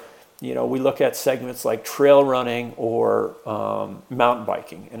 Or, we look at segments like trail running or mountain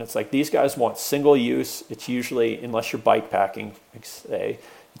biking. And it's like these guys want single use. It's usually, unless you're bike packing, say,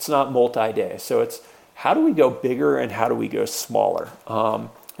 it's not multi-day. So it's how do we go bigger and how do we go smaller?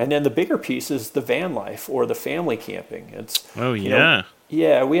 And then the bigger piece is the van life or the family camping. It's we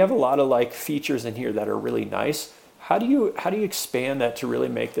have a lot of like features in here that are really nice. How do you expand that to really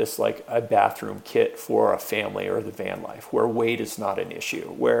make this like a bathroom kit for a family or the van life where weight is not an issue,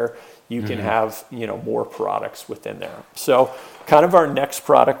 where you can have more products within there. So kind of our next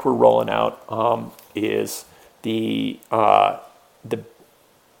product we're rolling out is the backpacking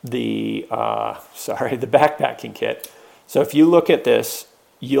kit. So if you look at this,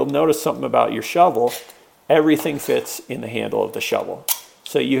 you'll notice something about your shovel. Everything fits in the handle of the shovel.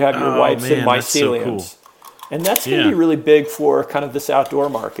 So you have your wipes and myceliums. That's so cool. And that's going to be really big for kind of this outdoor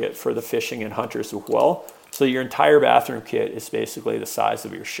market for the fishing and hunters as well. So your entire bathroom kit is basically the size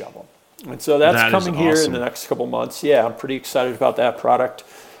of your shovel. And so that's coming here in the next couple months. Yeah, I'm pretty excited about that product.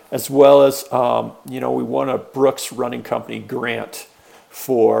 As well as, we won a Brooks Running Company grant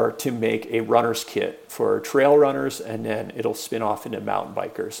to make a runner's kit for trail runners, and then it'll spin off into mountain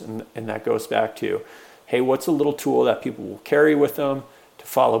bikers. And that goes back to, hey, what's a little tool that people will carry with them to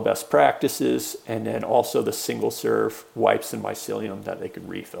follow best practices, and then also the single serve wipes and mycelium that they can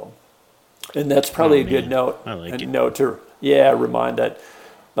refill. And that's probably a good note. I like it. Note to remind that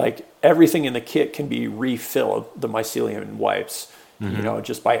like everything in the kit can be refilled, the mycelium and wipes,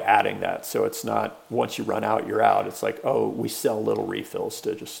 just by adding that. So it's not once you run out, you're out. It's like, oh, we sell little refills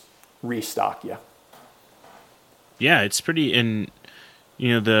to just restock you. Yeah, it's pretty. And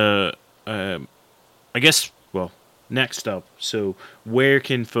next up, so where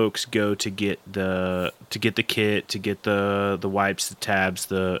can folks go to get the kit, to get the wipes, the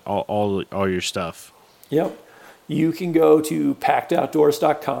tabs, all your stuff? Yep. you can go to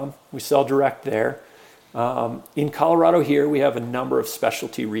packedoutdoors.com. We sell direct there. In Colorado here, we have a number of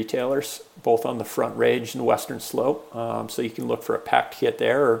specialty retailers, both on the Front Range and Western Slope. So you can look for a packed kit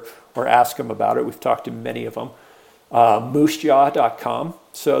there or ask them about it. We've talked to many of them. Moosejaw.com.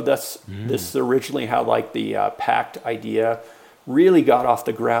 So this is originally how like the packed idea really got off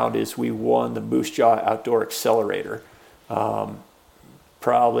the ground. Is we won the Moosejaw Outdoor Accelerator.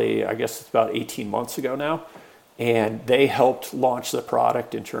 Probably, I guess it's about 18 months ago now. And they helped launch the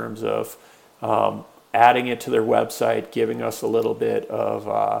product in terms of adding it to their website, giving us a little bit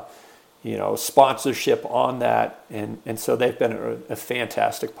of sponsorship on that. And so they've been a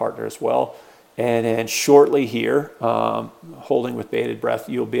fantastic partner as well. And then shortly here, holding with bated breath,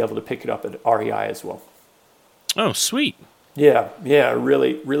 you'll be able to pick it up at REI as well. Oh, sweet. Yeah,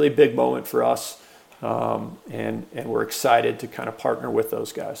 really, really big moment for us. And we're excited to kind of partner with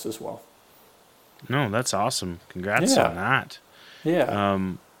those guys as well. No, that's awesome. Congrats on that.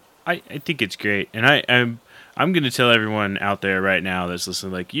 Yeah. I think it's great. And I'm going to tell everyone out there right now that's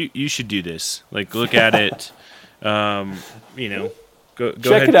listening, like, you should do this. Like, look at it. Go ahead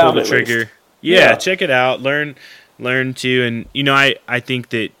and pull the trigger. Yeah, check it out. Learn to, and I think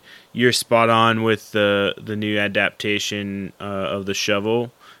that you're spot on with the new adaptation of the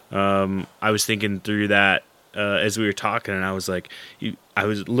shovel. I was thinking through that as we were talking, and I was like, I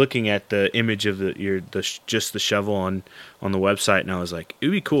was looking at the image of just the shovel on the website, and I was like, it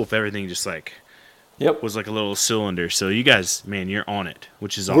would be cool if everything just like was like a little cylinder. So you guys, man, you're on it,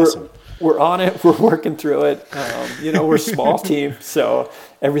 which is awesome. We're on it. We're working through it. We're a small team, so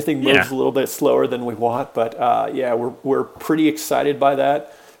everything moves a little bit slower than we want. But we're pretty excited by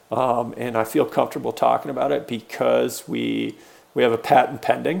that, and I feel comfortable talking about it because we have a patent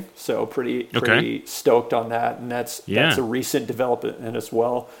pending. So pretty stoked on that, and that's a recent development as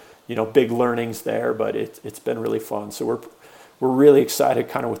well. Big learnings there, but it's been really fun. So we're really excited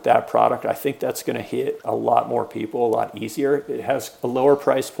kind of with that product. I think that's going to hit a lot more people a lot easier. It has a lower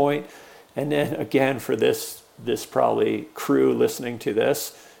price point. And then again, for this probably crew listening to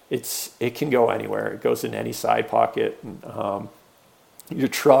this, it can go anywhere. It goes in any side pocket, your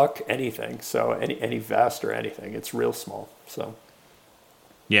truck, anything. So any vest or anything. It's real small. So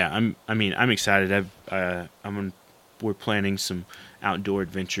yeah, I'm excited. We're planning some outdoor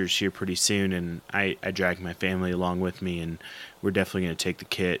adventures here pretty soon, and I dragged my family along with me, and we're definitely going to take the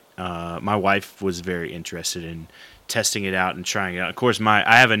kit. My wife was very interested in testing it out and trying it out. Of course,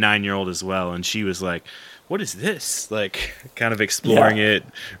 I have a 9-year-old as well, and she was like, what is this? Like, kind of exploring it,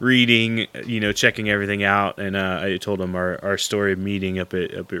 reading, checking everything out. And I told them our story of meeting up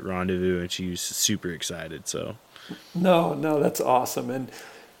at Rendezvous, and she was super excited. So no, that's awesome. And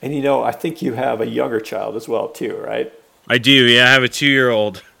I think you have a younger child as well too, right? I do. Yeah, I have a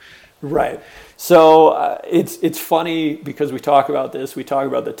 2-year-old. Right. So it's funny because we talk about this. We talk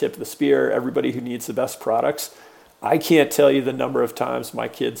about the tip of the spear, everybody who needs the best products. I can't tell you the number of times my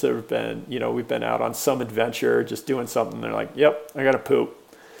kids have been, we've been out on some adventure, just doing something. They're like, yep, I got to poop.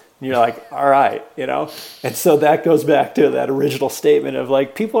 And you're like, all right, And so that goes back to that original statement of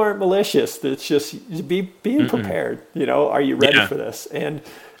like, people aren't malicious. It's just being prepared. Are you ready for this?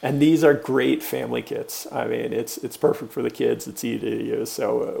 And these are great family kits. I mean, it's perfect for the kids. It's easy to use.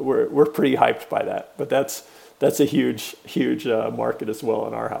 So we're pretty hyped by that. But that's a huge market as well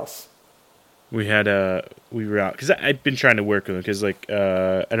in our house. We were out because I've been trying to work with them because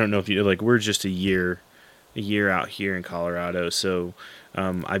I don't know if we're just a year out here in Colorado. So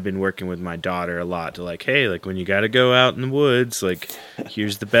I've been working with my daughter a lot to when you got to go out in the woods,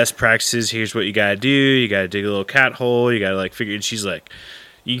 here's the best practices. Here's what you got to do. You got to dig a little cat hole. You got to figure. And she's like,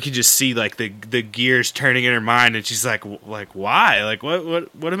 you can just see the gears turning in her mind, and she's like why?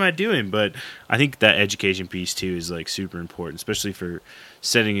 What am I doing? But I think that education piece too is super important, especially for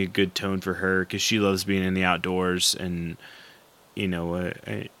setting a good tone for her because she loves being in the outdoors, and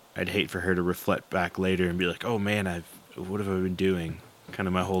I'd hate for her to reflect back later and be like, oh man, what have I been doing kind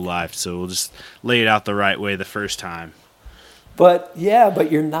of my whole life? So we'll just lay it out the right way the first time. But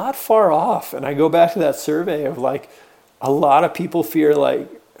you're not far off. And I go back to that survey of a lot of people fear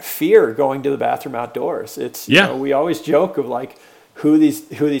going to the bathroom outdoors. It's we always joke of who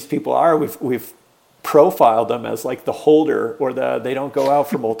these people are. We've profiled them as the holder, or they don't go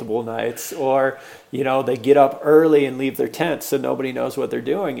out for multiple nights, or they get up early and leave their tent so nobody knows what they're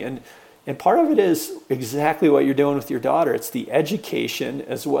doing. And part of it is exactly what you're doing with your daughter. It's the education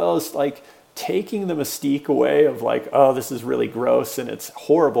as well as taking the mystique away of oh, this is really gross and it's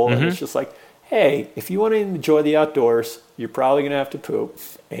horrible. Mm-hmm. And it's just hey, if you want to enjoy the outdoors, you're probably going to have to poop,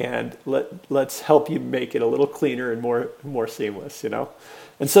 and let's help you make it a little cleaner and more seamless,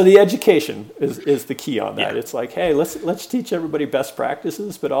 And so the education is the key on that. Yeah. It's like, hey, let's teach everybody best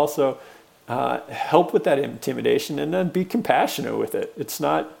practices, but also help with that intimidation, and then be compassionate with it. It's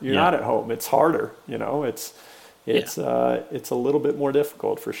not you're not at home. It's harder. It's a little bit more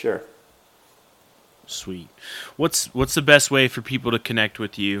difficult for sure. Sweet. What's the best way for people to connect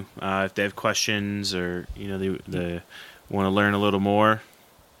with you if they have questions or they want to learn a little more?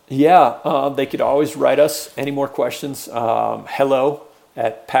 Yeah, they could always write us any more questions.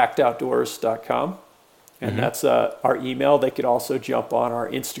 hello@packedoutdoors.com. And that's our email. They could also jump on our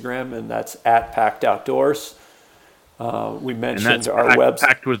Instagram, and that's @packedoutdoors. We mentioned our website.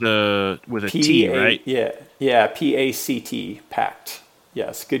 Packed with a T, right? Yeah, PACT, packed.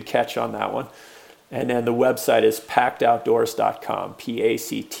 Yes, good catch on that one. And then the website is packedoutdoors.com,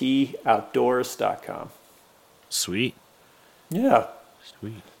 PACT outdoors.com. Sweet. Yeah.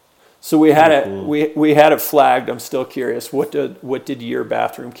 Sweet. So we had it flagged. I'm still curious. What did your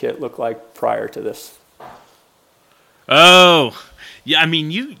bathroom kit look like prior to this? Oh, yeah. I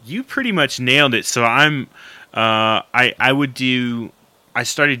mean, you pretty much nailed it. So I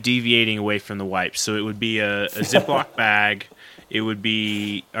started deviating away from the wipes. So it would be a Ziploc bag. It would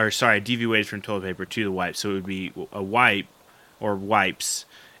be, I deviated from toilet paper to the wipe. So it would be a wipe or wipes.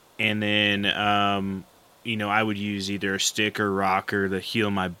 And then, I would use either a stick or rock or the heel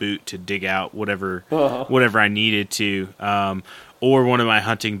of my boot to dig out whatever I needed to. Or one of my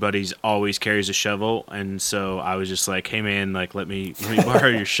hunting buddies always carries a shovel. And so I was just like, hey man, like, let me borrow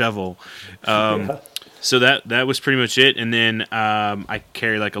your shovel. So that was pretty much it. And then, I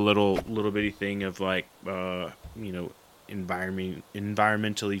carry like a little bitty thing of like,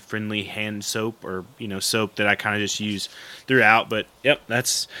 environmentally friendly hand soap, or soap that I kind of just use throughout. But yep,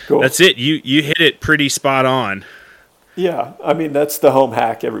 that's cool. That's it. You hit it pretty spot on. Yeah, I mean, that's the home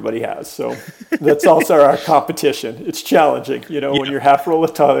hack everybody has. So that's also our competition. It's challenging, when you're half roll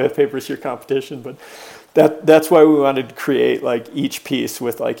of toilet paper is your competition, but that's why we wanted to create like each piece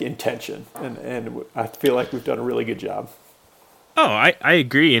with like intention, and I feel like we've done a really good job. Oh, I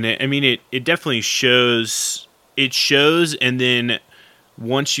agree. And it definitely shows. It shows, and then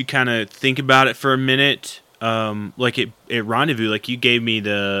once you kind of think about it for a minute, like at Rendezvous, like you gave me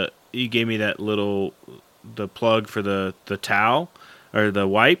that little the plug for the towel or the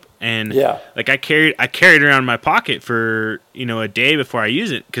wipe, and like I carried it around in my pocket for a day before I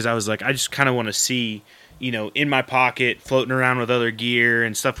use it, because I was like, I just kind of want to see in my pocket floating around with other gear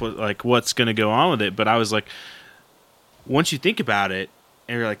and stuff, with like what's going to go on with it. But I was like, once you think about it,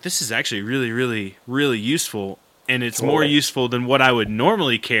 and you're like, this is actually really, really, really useful, and it's more useful than what I would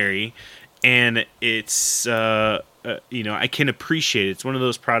normally carry, and it's I can appreciate it. It's one of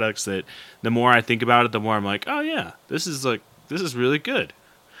those products that the more I think about it, the more I'm like, oh yeah, this is really good.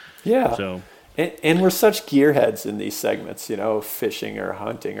 Yeah. So and we're such gearheads in these segments, fishing or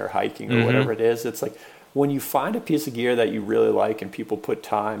hunting or hiking or whatever it is. It's like, when you find a piece of gear that you really like and people put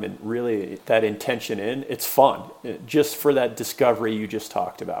time and really that intention in, it's fun. Just for that discovery you just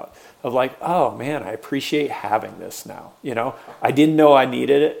talked about, of like, oh man, I appreciate having this now. I didn't know I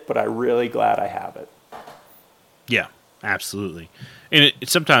needed it, but I'm really glad I have it. Yeah, absolutely. And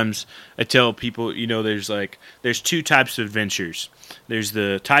sometimes I tell people, there's two types of adventures. There's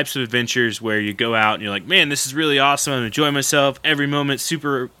the types of adventures where you go out and you're like, man, this is really awesome. I'm enjoying myself. Every moment's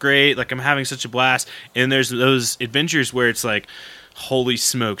super great. Like, I'm having such a blast. And there's those adventures where it's like, holy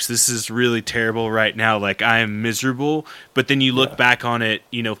smokes, this is really terrible right now. Like, I am miserable. But then you look back on it,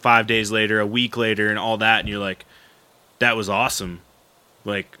 5 days later, a week later, and all that, and you're like, that was awesome.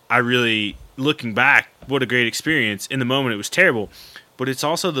 Like, looking back, what a great experience. In the moment, it was terrible. But it's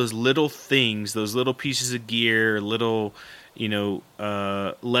also those little things, those little pieces of gear, little,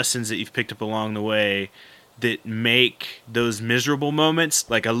 lessons that you've picked up along the way that make those miserable moments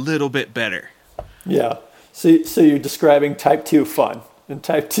like a little bit better. Yeah. So you're describing type 2 fun. And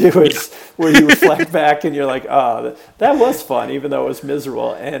type 2 is where you reflect back and you're like, oh, that was fun, even though it was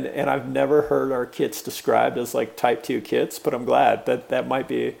miserable. And I've never heard our kits described as like type 2 kits, but I'm glad that might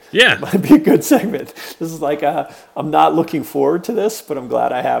be a good segment. This is like, I'm not looking forward to this, but I'm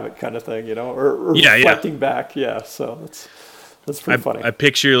glad I have it kind of thing, or reflecting back. Yeah. So that's pretty funny. I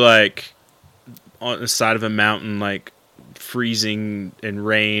picture like on the side of a mountain, like freezing and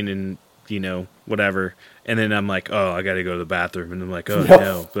rain and, whatever. And then I'm like, oh, I got to go to the bathroom. And I'm like, oh,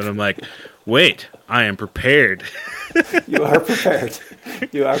 no. But I'm like, wait, I am prepared. You are prepared.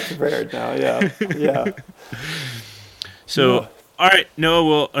 You are prepared now. Yeah. Yeah. So All right, Noah.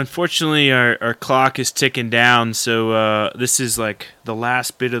 Well, unfortunately, our clock is ticking down, so this is like the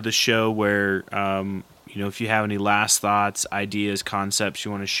last bit of the show where, if you have any last thoughts, ideas, concepts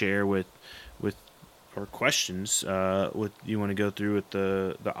you want to share with or questions, what you want to go through with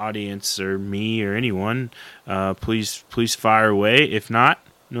the audience or me or anyone, please fire away. If not,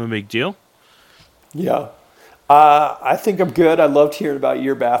 no big deal. Yeah. I think I'm good. I loved hearing about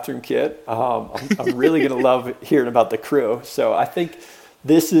your bathroom kit. I'm really going to love hearing about the crew. So I think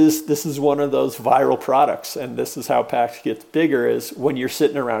this is one of those viral products, and this is how PAX gets bigger, is when you're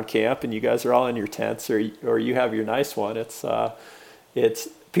sitting around camp and you guys are all in your tents, or you have your nice one. It's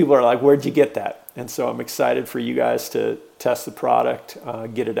people are like, where'd you get that? And so I'm excited for you guys to test the product,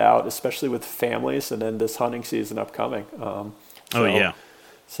 get it out, especially with families, and then this hunting season upcoming.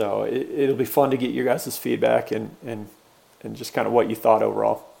 So it'll be fun to get your guys' feedback and just kind of what you thought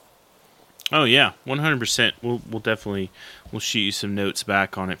overall. Oh yeah, 100%. We'll definitely shoot you some notes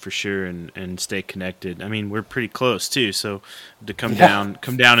back on it for sure, and stay connected. I mean, we're pretty close too, so to come down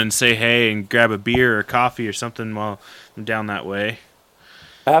and say hey and grab a beer or coffee or something while I'm down that way.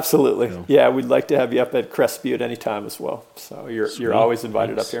 Absolutely. So. Yeah, we'd like to have you up at Crestview at any time as well. So you're always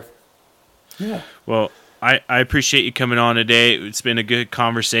invited up here. Yeah. Well, I appreciate you coming on today. It's been a good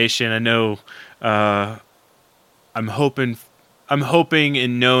conversation. I know I'm hoping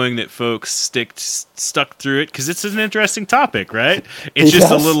and knowing that folks stuck through it, because it's an interesting topic, right? It's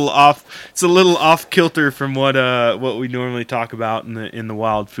just a little off. It's a little off kilter from what we normally talk about in the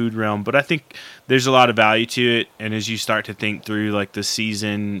wild food realm. But I think there's a lot of value to it. And as you start to think through like the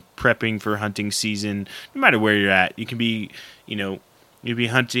season, prepping for hunting season, no matter where you're at, you can be, you'll be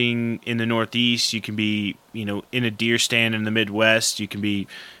hunting in the Northeast. You can be, in a deer stand in the Midwest. You can be,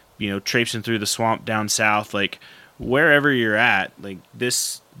 traipsing through the swamp down south. Like wherever you're at, like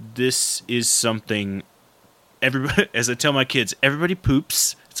this is something. Everybody, as I tell my kids, everybody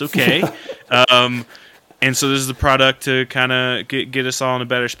poops. It's okay. And so this is the product to kind of get us all in a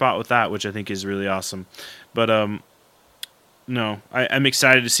better spot with that, which I think is really awesome. But no, I'm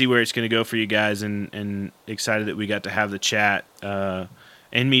excited to see where it's going to go for you guys, and excited that we got to have the chat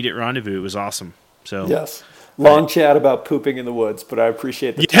and meet at Rendezvous. It was awesome. So yes, long chat about pooping in the woods, but I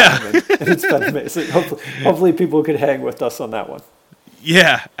appreciate the time, and it's been amazing. Hopefully people could hang with us on that one.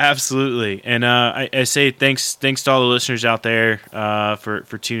 Yeah, absolutely. And I say thanks to all the listeners out there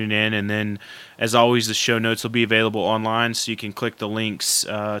for tuning in. And then, as always, the show notes will be available online, so you can click the links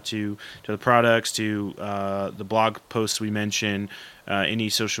to the products, to the blog posts we mentioned. Any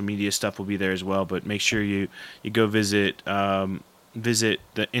social media stuff will be there as well. But make sure you go visit the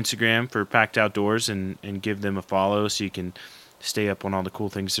Instagram for Packed Outdoors and give them a follow, so you can stay up on all the cool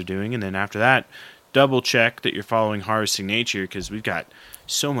things they're doing. And then after that, double check that you're following Harvesting Nature, because we've got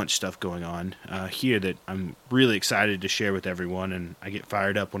so much stuff going on here that I'm really excited to share with everyone, and I get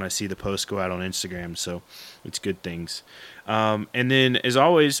fired up when I see the posts go out on Instagram, so it's good things. And then, as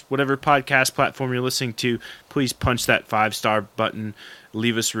always, whatever podcast platform you're listening to, please punch that 5-star button,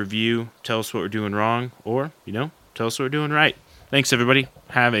 leave us a review, tell us what we're doing wrong, or, tell us what we're doing right. Thanks, everybody.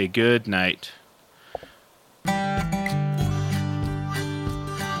 Have a good night.